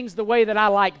having things the way that I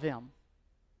like them.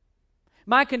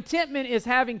 My contentment is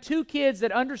having 2 kids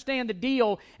that understand the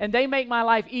deal and they make my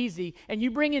life easy. And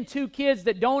you bring in 2 kids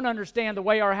that don't understand the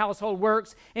way our household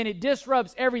works and it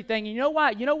disrupts everything. And you know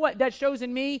what? You know what that shows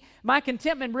in me? My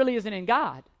contentment really isn't in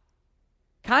God.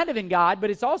 Kind of in God, but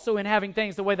it's also in having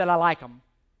things the way that I like them.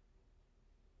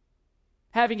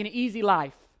 Having an easy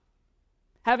life.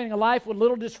 Having a life with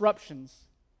little disruptions.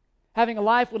 Having a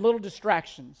life with little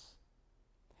distractions.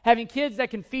 Having kids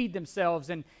that can feed themselves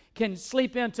and can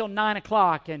sleep in until 9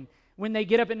 o'clock. And when they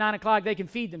get up at 9 o'clock, they can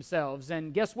feed themselves.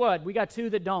 And guess what? We got 2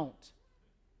 that don't.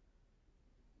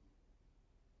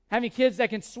 Having kids that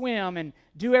can swim and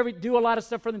do a lot of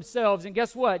stuff for themselves. And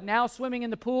guess what? Now swimming in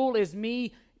the pool is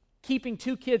me keeping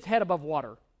 2 kids' head above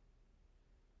water.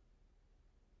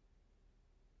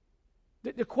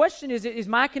 The question is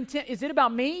my content, is it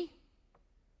about me?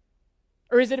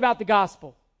 Or is it about the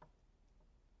gospel?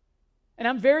 And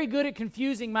I'm very good at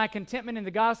confusing my contentment in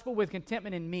the gospel with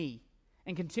contentment in me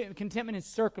and contentment in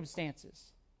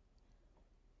circumstances.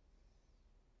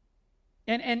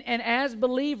 And as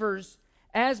believers,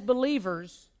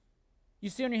 you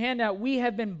see on your handout, we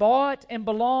have been bought and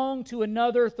belong to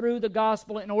another through the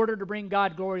gospel in order to bring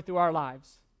God glory through our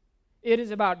lives. It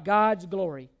is about God's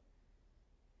glory.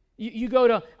 You go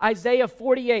to Isaiah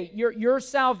 48, your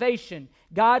salvation,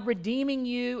 God redeeming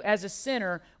you as a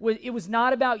sinner, it was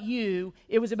not about you,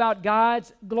 it was about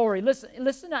God's glory.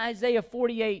 Listen to Isaiah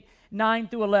 48, 9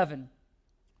 through 11.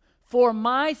 For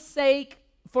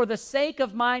the sake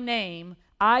of my name,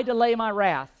 I delay my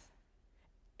wrath,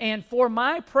 and for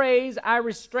my praise I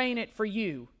restrain it for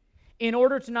you, in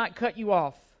order to not cut you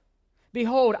off.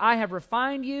 Behold, I have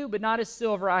refined you, but not as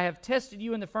silver. I have tested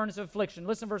you in the furnace of affliction.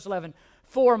 Listen to verse 11.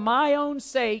 For my own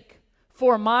sake,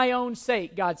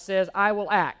 God says, I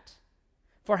will act.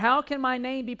 For how can my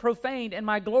name be profaned, and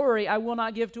my glory I will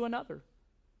not give to another?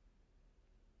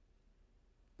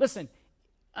 Listen,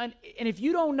 and if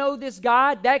you don't know this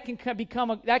God, that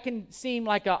can seem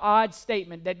like an odd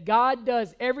statement, that God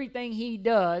does everything He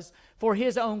does for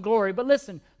His own glory. But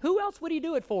listen, who else would He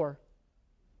do it for?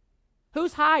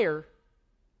 Who's higher?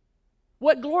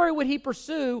 What glory would He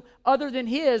pursue other than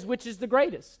His, which is the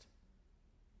greatest?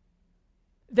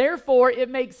 Therefore, it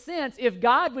makes sense if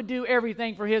God would do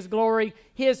everything for His glory,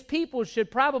 His people should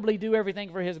probably do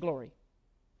everything for His glory.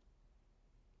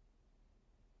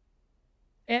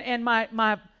 And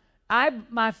my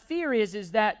fear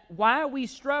is that why we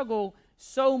struggle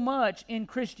so much in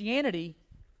Christianity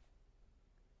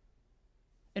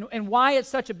and why it's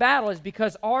such a battle is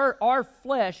because our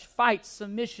flesh fights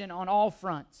submission on all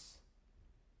fronts.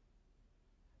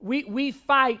 We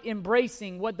fight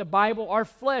embracing what the Bible, our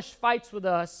flesh fights with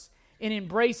us in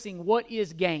embracing what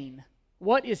is gain.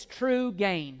 What is true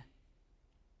gain?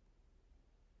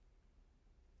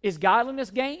 Is godliness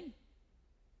gain?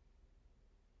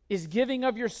 Is giving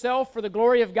of yourself for the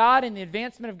glory of God and the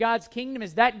advancement of God's kingdom,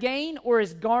 is that gain? Or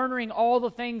is garnering all the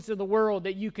things of the world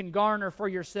that you can garner for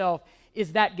yourself,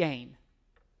 is that gain?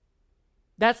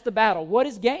 That's the battle. What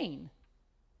is gain?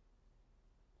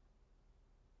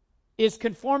 Is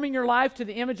conforming your life to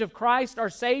the image of Christ, our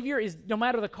Savior, is no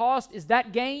matter the cost, is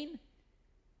that gain?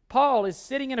 Paul is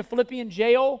sitting in a Philippian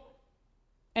jail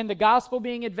and the gospel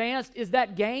being advanced, is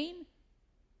that gain?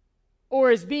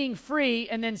 Or is being free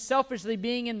and then selfishly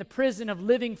being in the prison of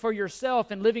living for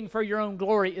yourself and living for your own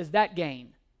glory, is that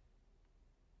gain?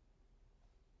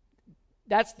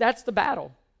 That's the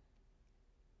battle.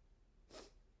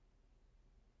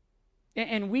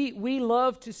 And we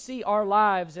love to see our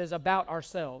lives as about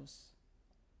ourselves.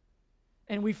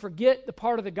 And we forget the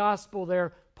part of the gospel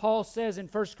there. Paul says in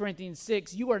 1 Corinthians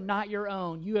 6, you are not your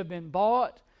own. You have been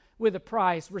bought with a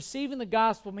price. Receiving the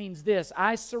gospel means this: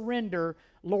 I surrender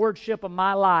lordship of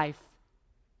my life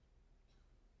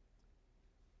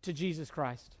to Jesus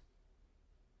Christ.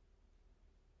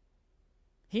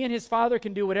 He and His Father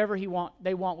can do whatever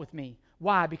they want with me.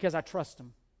 Why? Because I trust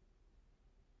Him.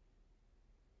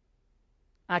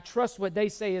 I trust what they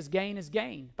say is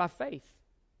gain by faith.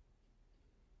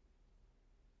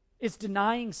 It's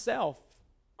denying self,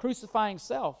 crucifying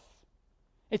self.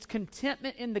 It's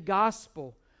contentment in the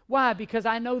gospel. Why? Because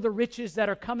I know the riches that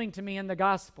are coming to me in the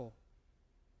gospel.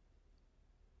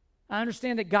 I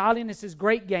understand that godliness is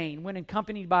great gain when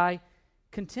accompanied by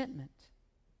contentment.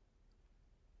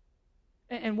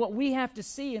 And what we have to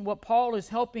see, and what Paul is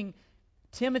helping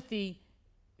Timothy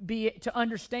to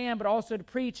understand, but also to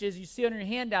preach, is you see on your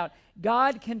handout,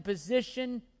 God can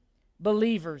position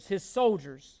believers, His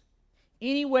soldiers,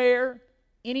 anywhere,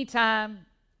 anytime,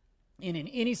 and in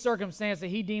any circumstance that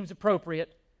He deems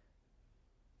appropriate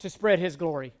to spread His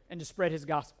glory and to spread His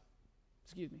gospel.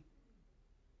 Excuse me.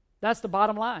 That's the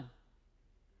bottom line.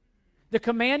 The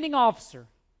commanding officer,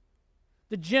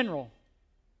 the general,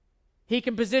 he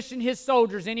can position his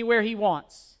soldiers anywhere he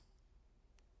wants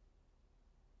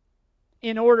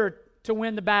in order to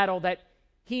win the battle that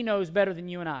he knows better than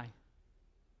you and I.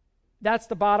 That's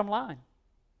the bottom line.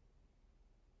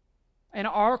 And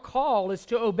our call is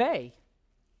to obey.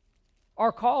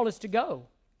 Our call is to go.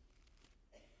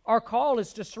 Our call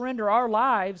is to surrender our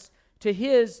lives to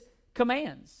his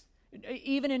commands.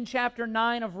 Even in chapter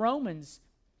 9 of Romans,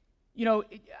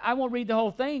 I won't read the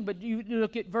whole thing, but you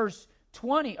look at verse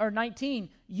 20 or 19.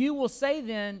 You will say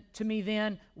then to me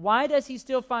then, why does he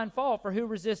still find fault? For who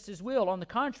resists his will? On the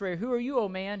contrary, who are you, O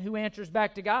man, who answers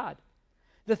back to God?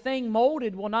 The thing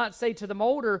molded will not say to the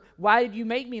molder, why did you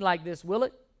make me like this, will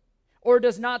it? Or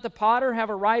does not the potter have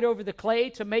a right over the clay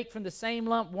to make from the same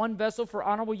lump one vessel for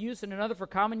honorable use and another for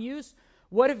common use?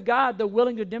 What if God, though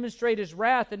willing to demonstrate his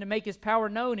wrath and to make his power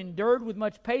known, endured with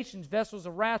much patience vessels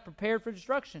of wrath prepared for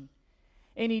destruction?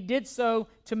 And he did so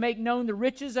to make known the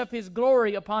riches of his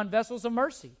glory upon vessels of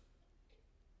mercy.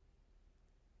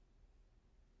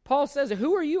 Paul says,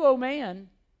 who are you, O man,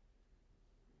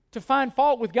 to find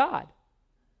fault with God?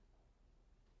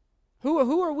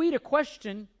 Who are we to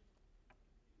question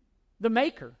the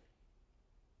Maker?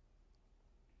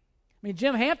 I mean,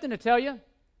 Jim Hampton will tell you,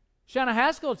 Shanna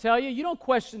Haskell will tell you, you don't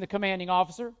question the commanding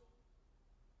officer.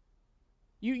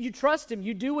 You trust him.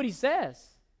 You do what he says.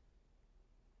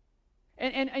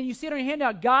 And you see it on your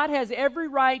handout. God has every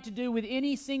right to do with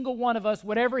any single one of us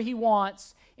whatever he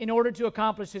wants in order to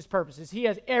accomplish his purposes. He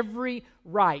has every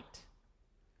right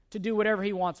to do whatever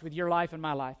he wants with your life and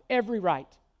my life. Every right.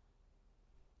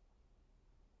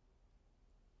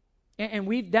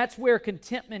 And that's where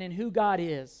contentment in who God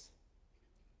is.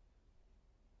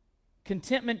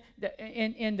 Contentment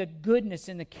in the goodness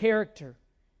and the character.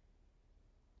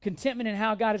 Contentment in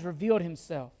how God has revealed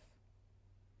himself.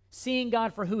 Seeing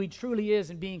God for who he truly is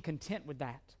and being content with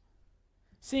that.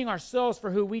 Seeing ourselves for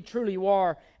who we truly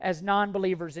are as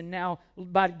non-believers, and now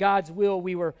by God's will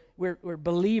we're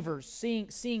believers.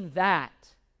 Seeing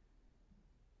that.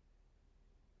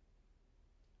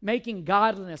 Making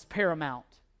godliness paramount.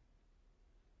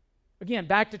 Again,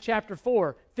 back to chapter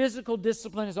 4. Physical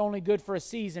discipline is only good for a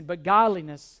season, but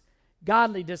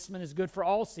godly discipline is good for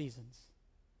all seasons.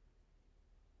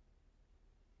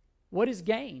 What is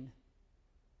gain?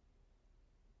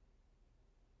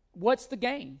 What's the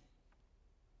gain?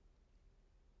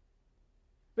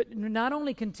 But not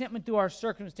only contentment through our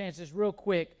circumstances, real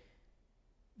quick,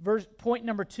 point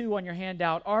number 2 on your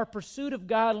handout, our pursuit of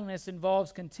godliness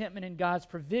involves contentment in God's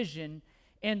provision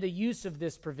and the use of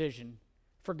this provision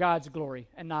for God's glory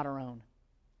and not our own.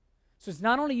 So it's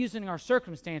not only using our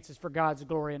circumstances for God's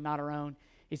glory and not our own,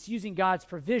 it's using God's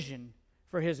provision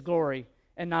for his glory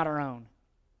and not our own.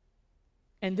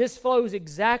 And this flows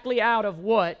exactly out of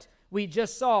what we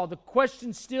just saw. The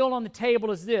question still on the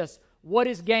table is this: what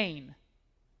is gain?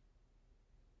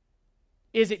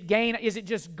 Is it gain? Is it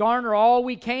just garner all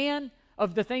we can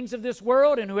of the things of this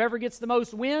world and whoever gets the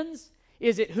most wins?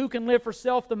 Is it who can live for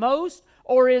self the most?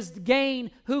 Or is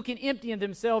gain who can empty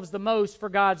themselves the most for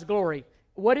God's glory?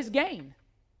 What is gain?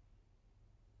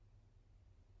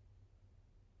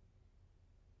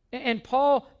 And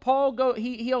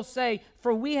he'll say,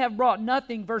 for we have brought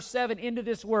nothing, verse 7, into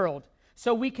this world,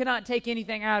 so we cannot take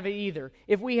anything out of it either.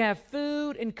 If we have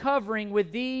food and covering,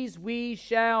 with these we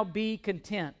shall be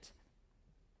content.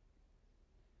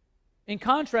 In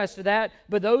contrast to that,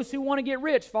 but those who want to get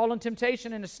rich fall in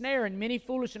temptation and a snare and many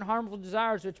foolish and harmful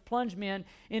desires which plunge men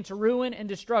into ruin and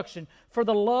destruction. For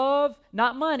the love,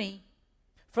 not money,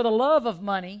 for the love of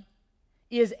money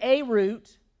is a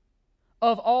root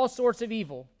of all sorts of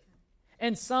evil.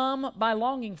 And some, by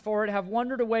longing for it, have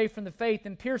wandered away from the faith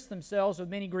and pierced themselves with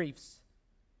many griefs.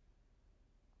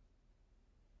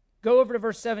 Go over to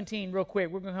verse 17 real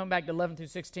quick. We're going to come back to 11 through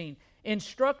 16.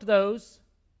 Instruct those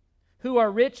who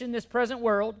are rich in this present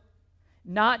world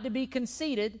not to be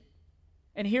conceited,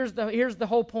 and here's the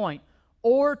whole point,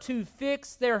 or to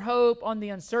fix their hope on the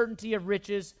uncertainty of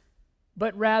riches,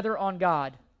 but rather on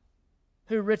God,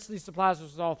 who richly supplies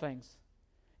us with all things.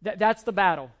 That's the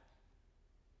battle.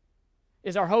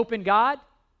 Is our hope in God,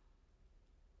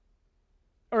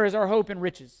 or is our hope in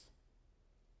riches?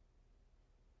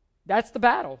 That's the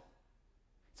battle.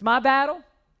 It's my battle.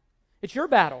 It's your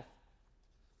battle.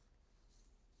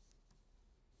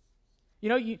 You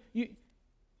know, you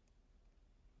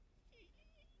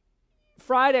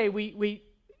Friday we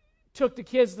took the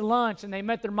kids to lunch and they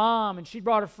met their mom and she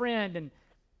brought a friend, and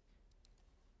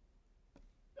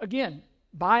again,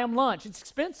 buy them lunch. It's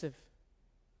expensive.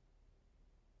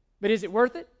 But is it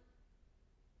worth it?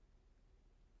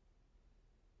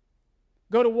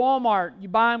 Go to Walmart, you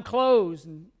buy them clothes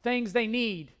and things they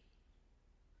need.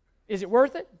 Is it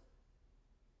worth it?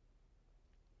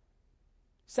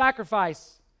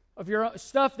 Sacrifice of your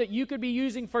stuff that you could be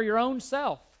using for your own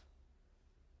self.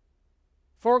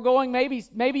 Foregoing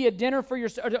maybe a dinner for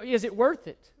yourself. Is it worth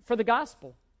it for the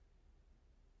gospel?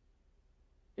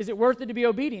 Is it worth it to be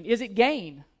obedient? Is it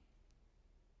gain?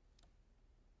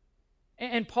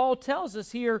 And Paul tells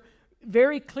us here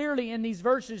very clearly in these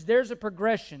verses, there's a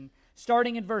progression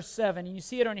starting in verse 7, and you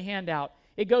see it on your handout.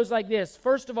 It goes like this.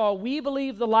 First of all, we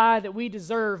believe the lie that we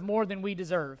deserve more than we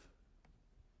deserve.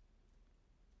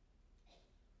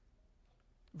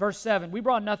 Verse 7, we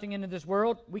brought nothing into this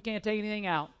world. We can't take anything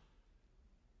out.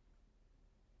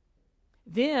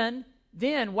 Then,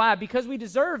 why? Because we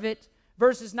deserve it.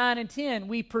 Verses 9 and 10,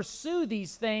 we pursue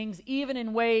these things even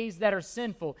in ways that are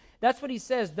sinful. That's what he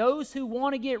says. Those who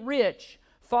want to get rich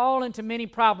fall into many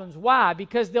problems. Why?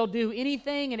 Because they'll do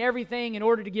anything and everything in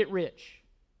order to get rich.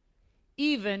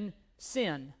 Even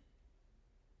sin.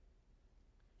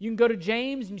 You can go to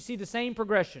James and you see the same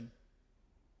progression.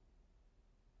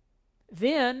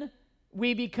 Then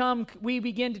we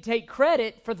begin to take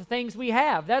credit for the things we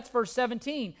have. That's verse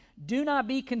 17. Do not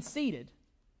be conceited.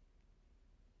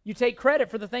 You take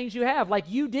credit for the things you have, like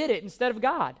you did it instead of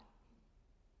God.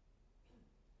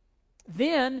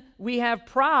 Then we have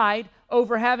pride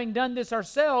over having done this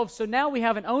ourselves, so now we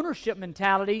have an ownership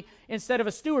mentality instead of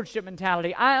a stewardship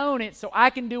mentality. I own it, so I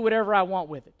can do whatever I want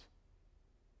with it.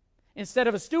 Instead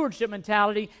of a stewardship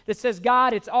mentality that says,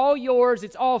 God, it's all yours,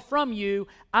 it's all from you,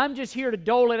 I'm just here to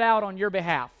dole it out on your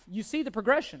behalf. You see the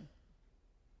progression.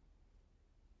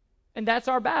 And that's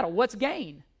our battle. What's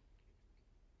gain?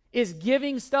 Is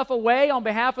giving stuff away on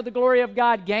behalf of the glory of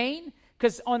God gain?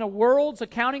 Because on a world's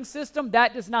accounting system,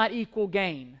 that does not equal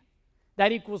gain.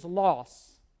 That equals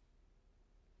loss.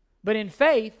 But in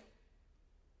faith,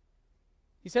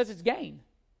 he says it's gain.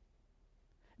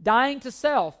 Dying to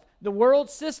self. The world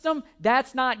system,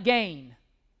 that's not gain.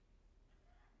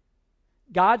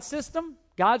 God's system,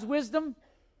 God's wisdom,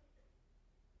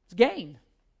 it's gain.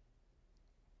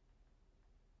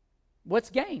 What's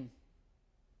gain?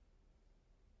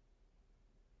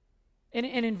 And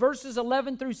in verses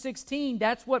 11 through 16,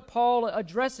 that's what Paul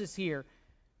addresses here.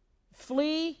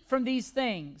 Flee from these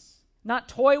things. Not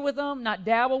toy with them, not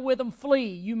dabble with them. Flee,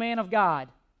 you man of God.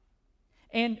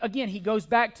 And again, he goes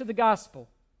back to the gospel.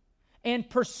 And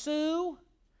pursue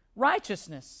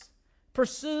righteousness.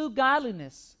 Pursue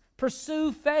godliness.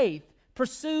 Pursue faith.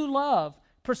 Pursue love.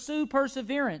 Pursue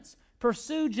perseverance.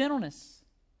 Pursue gentleness.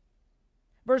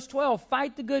 Verse 12,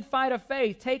 fight the good fight of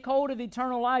faith. Take hold of the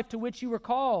eternal life to which you were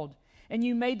called. And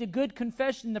you made the good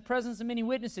confession in the presence of many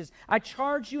witnesses. I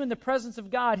charge you in the presence of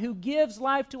God, who gives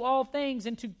life to all things,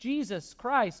 and to Jesus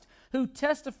Christ, who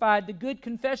testified the good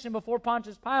confession before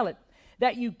Pontius Pilate,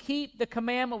 that you keep the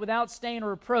commandment without stain or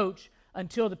reproach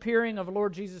until the appearing of the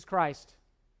Lord Jesus Christ.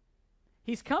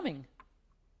 He's coming.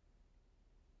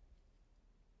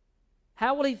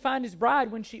 How will he find his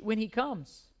bride when he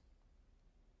comes?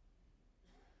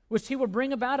 Which he will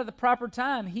bring about at the proper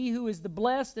time. He who is the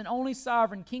blessed and only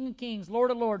sovereign, King of kings, Lord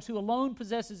of lords, who alone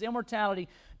possesses immortality,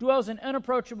 dwells in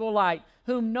unapproachable light,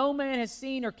 whom no man has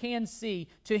seen or can see.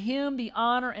 To him be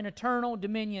honor and eternal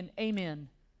dominion. Amen.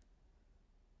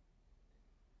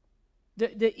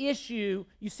 The issue,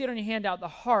 you see it on your handout, the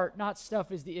heart, not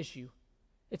stuff, is the issue.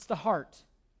 It's the heart.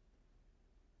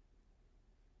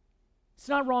 It's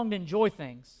not wrong to enjoy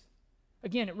things.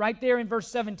 Again, right there in verse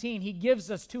 17, he gives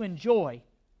us to enjoy.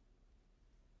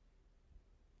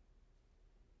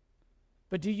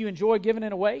 But do you enjoy giving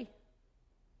it away?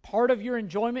 Part of your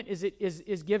enjoyment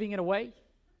is giving it away.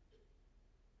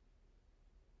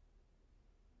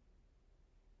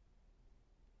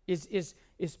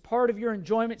 Is part of your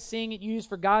enjoyment seeing it used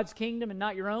for God's kingdom and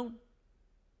not your own?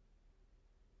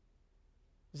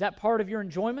 Is that part of your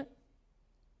enjoyment?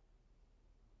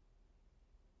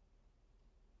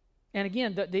 And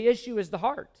again, the issue is the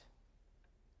heart.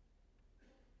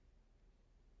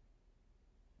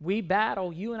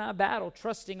 You and I battle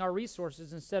trusting our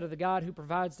resources instead of the God who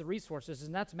provides the resources,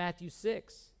 and that's Matthew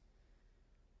 6.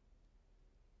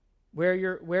 Where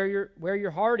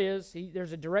your heart is,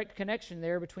 there's a direct connection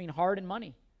there between heart and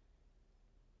money.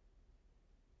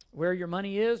 Where your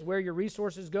money is, where your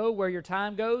resources go, where your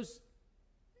time goes,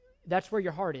 that's where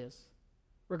your heart is.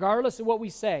 Regardless of what we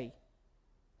say,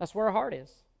 that's where our heart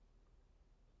is.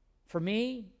 For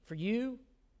me, for you.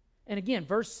 And again,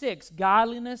 verse 6,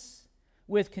 godliness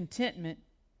with contentment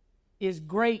is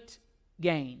great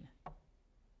gain.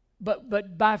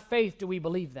 But by faith do we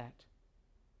believe that?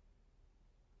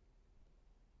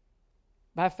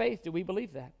 By faith do we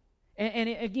believe that?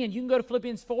 Again, you can go to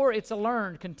Philippians 4. It's a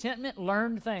learned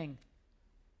thing.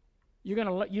 You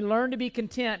learn to be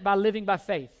content by living by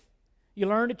faith. You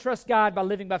learn to trust God by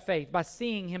living by faith, by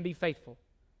seeing Him be faithful.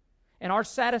 And our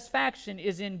satisfaction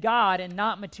is in God and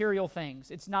not material things.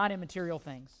 It's not in material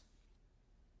things.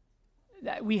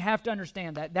 We have to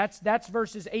understand that. That's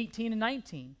verses 18 and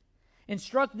 19.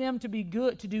 Instruct them to be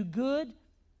good, to do good,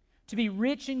 to be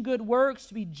rich in good works,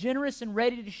 to be generous and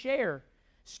ready to share,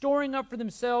 storing up for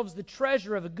themselves the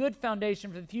treasure of a good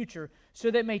foundation for the future, so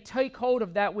that they may take hold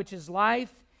of that which is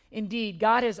life. Indeed,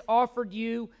 God has offered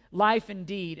you life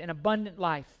indeed, an abundant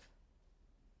life.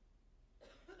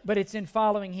 But it's in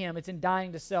following Him. It's in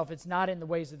dying to self. It's not in the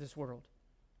ways of this world.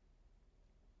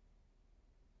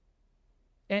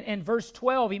 And verse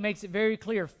 12, he makes it very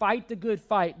clear. Fight the good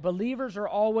fight. Believers are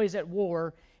always at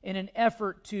war in an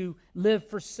effort to live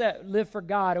for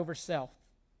God over self.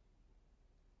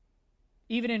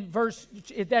 Even in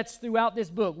that's throughout this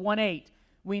book, 1:8,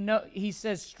 we know he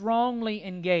says strongly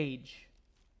engage.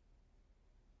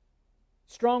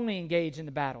 Strongly engage in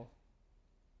the battle.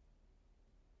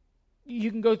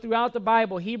 You can go throughout the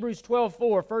Bible, Hebrews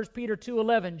 12:4, 1 Peter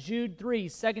 2:11, Jude 3,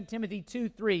 2 Timothy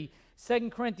 2:3, 2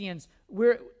 Corinthians.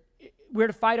 We're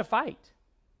to fight a fight.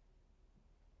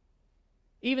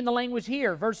 Even the language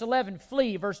here, verse 11,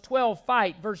 flee, verse 12,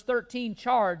 fight, verse 13,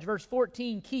 charge, verse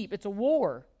 14, keep. It's a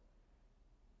war.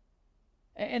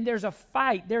 And there's a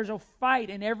fight. There's a fight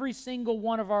in every single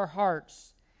one of our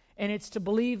hearts. And it's to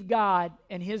believe God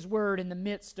and His Word in the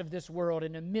midst of this world,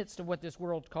 in the midst of what this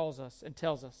world calls us and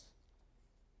tells us.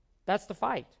 That's the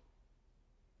fight.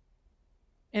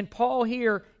 And Paul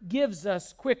here gives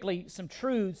us quickly some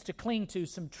truths to cling to,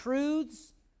 some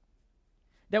truths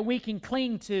that we can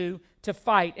cling to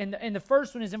fight. And the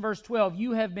first one is in verse 12.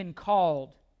 You have been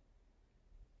called.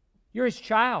 You're His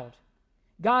child.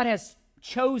 God has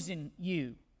chosen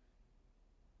you.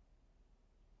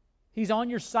 He's on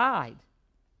your side.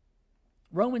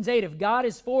 Romans 8, if God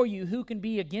is for you, who can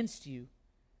be against you?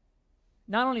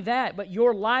 Not only that, but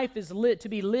your life is to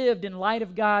be lived in light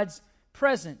of God's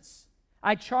presence.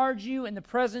 I charge you in the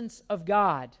presence of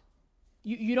God.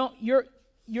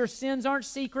 Your sins aren't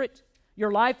secret.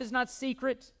 Your life is not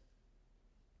secret.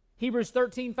 Hebrews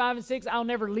 13, 5 and 6, I'll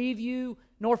never leave you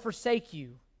nor forsake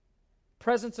you.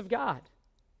 Presence of God.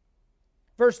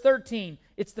 Verse 13,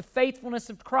 it's the faithfulness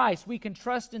of Christ. We can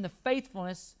trust in the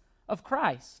faithfulness of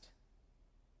Christ.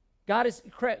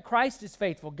 Christ is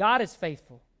faithful. God is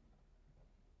faithful.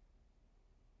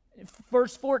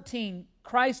 Verse 14,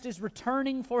 Christ is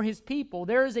returning for His people.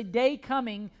 There is a day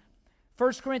coming,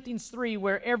 1 Corinthians 3,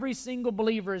 where every single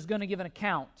believer is going to give an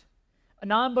account.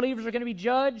 Non-believers are going to be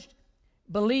judged.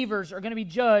 Believers are going to be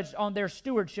judged on their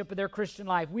stewardship of their Christian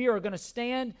life. We are going to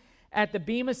stand at the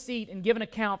bema seat and give an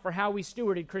account for how we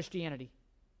stewarded Christianity.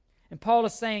 And Paul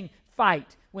is saying,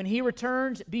 fight. When He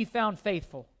returns, be found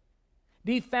faithful.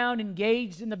 Be found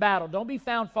engaged in the battle. Don't be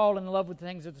found falling in love with the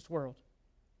things of this world.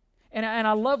 And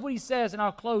I love what he says, and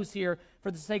I'll close here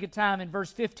for the sake of time in verse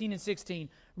 15 and 16.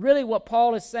 Really what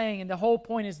Paul is saying, and the whole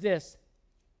point is this.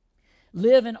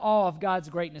 Live in awe of God's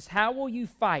greatness. How will you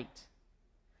fight?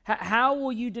 How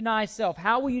will you deny self?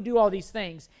 How will you do all these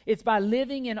things? It's by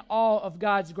living in awe of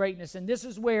God's greatness. And this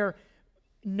is where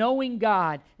knowing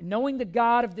God, knowing the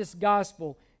God of this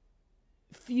gospel,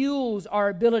 fuels our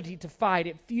ability to fight.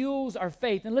 It fuels our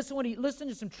faith. And listen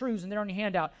to some truths, and they're on your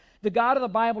handout. The God of the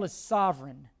Bible is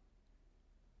sovereign,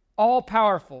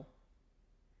 all-powerful.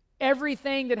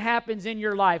 Everything that happens in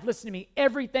your life, listen to me,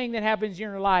 everything that happens in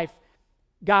your life,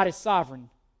 God is sovereign.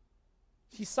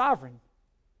 He's sovereign.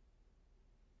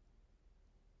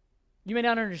 You may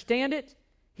not understand it.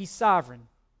 He's sovereign.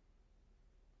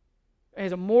 He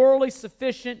has a morally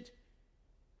sufficient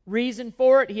reason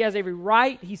for it. He has every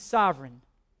right. He's sovereign.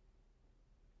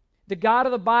 The God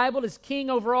of the Bible is king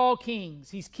over all kings.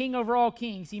 He's king over all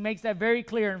kings. He makes that very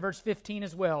clear in verse 15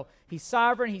 as well. He's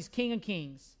sovereign. He's king of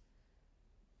kings.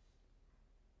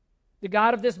 The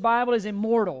God of this Bible is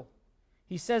immortal.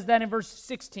 He says that in verse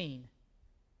 16.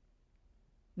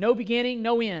 No beginning,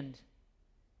 no end.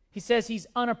 He says He's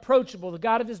unapproachable. The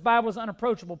God of this Bible is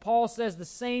unapproachable. Paul says the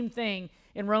same thing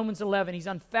in Romans 11. He's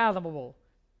unfathomable.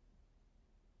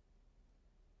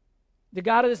 The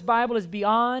God of this Bible is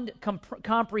beyond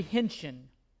comprehension.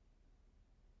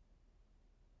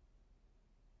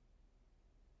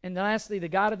 And lastly, the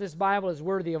God of this Bible is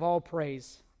worthy of all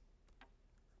praise.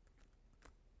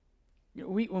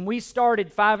 When we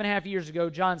started 5.5 years ago,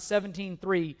 John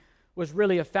 17:3 was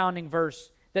really a founding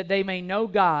verse, that they may know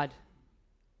God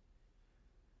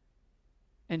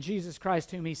and Jesus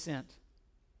Christ whom He sent.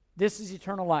 This is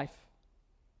eternal life.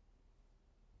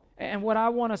 And what I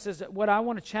want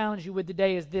to challenge you with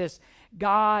today is this: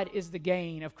 God is the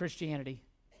gain of Christianity.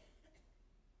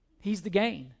 He's the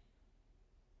gain.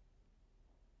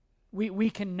 We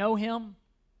can know Him,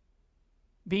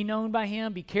 be known by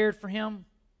Him, be cared for Him.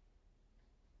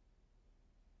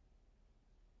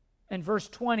 And verse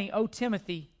 20, O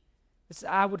Timothy,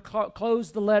 I would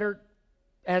close the letter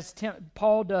as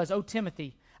Paul does. O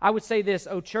Timothy, I would say this,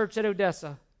 O church at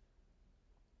Odessa,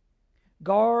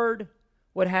 guard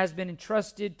what has been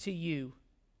entrusted to you.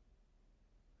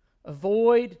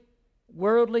 Avoid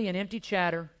worldly and empty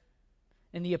chatter,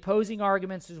 and the opposing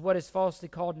arguments is what is falsely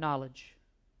called knowledge,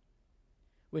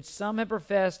 which some have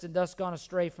professed and thus gone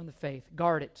astray from the faith.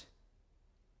 Guard it.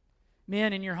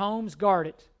 Men in your homes, guard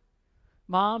it.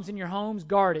 Moms in your homes,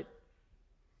 guard it.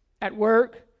 At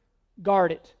work,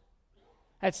 guard it.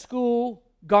 At school,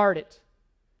 guard it.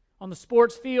 On the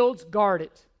sports fields, guard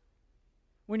it.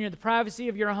 When you're in the privacy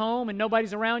of your home and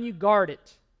nobody's around you, guard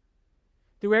it.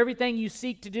 Through everything you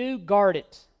seek to do, guard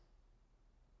it.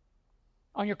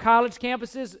 On your college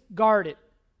campuses, guard it.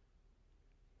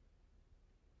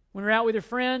 When you're out with your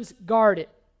friends, guard it.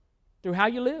 Through how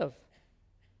you live.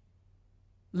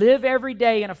 Live every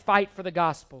day in a fight for the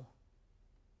gospel.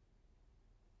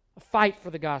 A fight for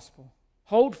the gospel.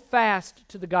 Hold fast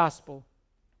to the gospel.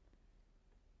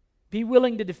 Be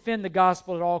willing to defend the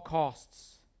gospel at all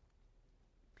costs.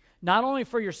 Not only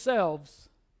for yourselves,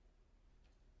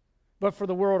 but for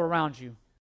the world around you.